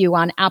review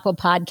on Apple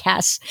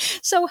Podcasts.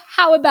 So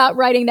how about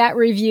writing that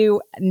review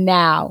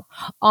now?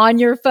 On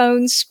your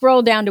phone,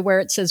 scroll down to where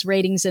it says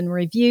ratings and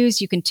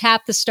reviews. You can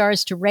tap the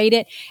stars to rate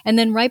it. And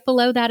then right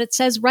below that, it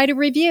says write a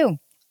review.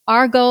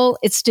 Our goal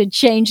is to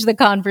change the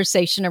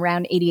conversation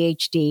around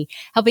ADHD,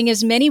 helping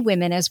as many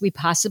women as we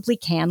possibly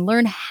can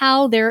learn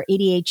how their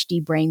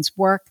ADHD brains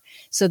work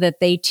so that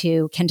they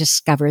too can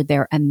discover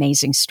their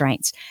amazing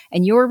strengths.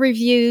 And your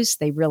reviews,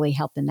 they really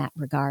help in that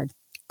regard.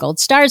 Gold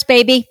stars,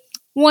 baby.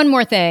 One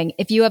more thing.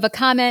 If you have a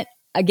comment,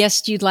 a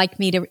guest you'd like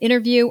me to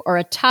interview, or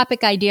a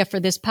topic idea for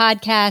this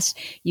podcast,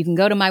 you can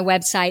go to my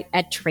website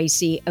at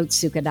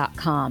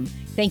tracyotsuka.com.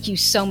 Thank you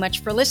so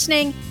much for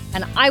listening,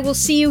 and I will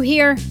see you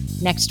here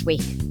next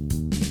week.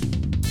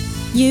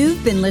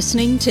 You've been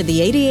listening to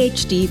the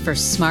ADHD for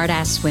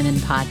Smartass Women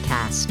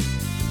podcast.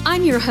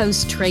 I'm your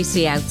host,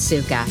 Tracy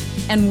Otsuka,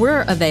 and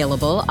we're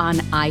available on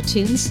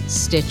iTunes,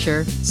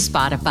 Stitcher,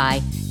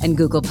 Spotify, and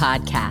Google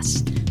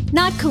Podcasts.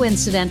 Not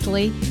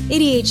coincidentally,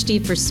 ADHD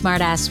for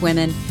Smartass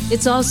Women,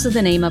 it's also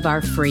the name of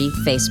our free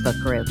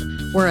Facebook group.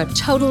 We're a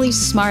totally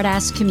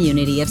smartass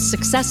community of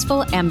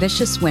successful,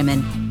 ambitious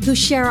women who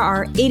share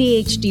our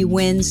ADHD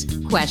wins,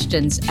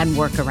 questions, and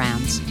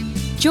workarounds.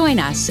 Join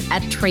us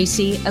at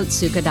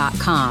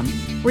tracyotsuka.com,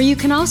 where you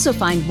can also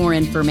find more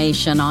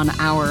information on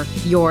our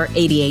Your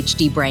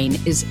ADHD Brain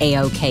is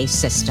A-OK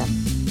system.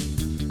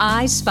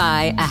 I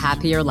spy a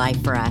happier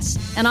life for us,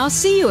 and I'll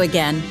see you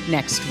again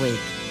next week.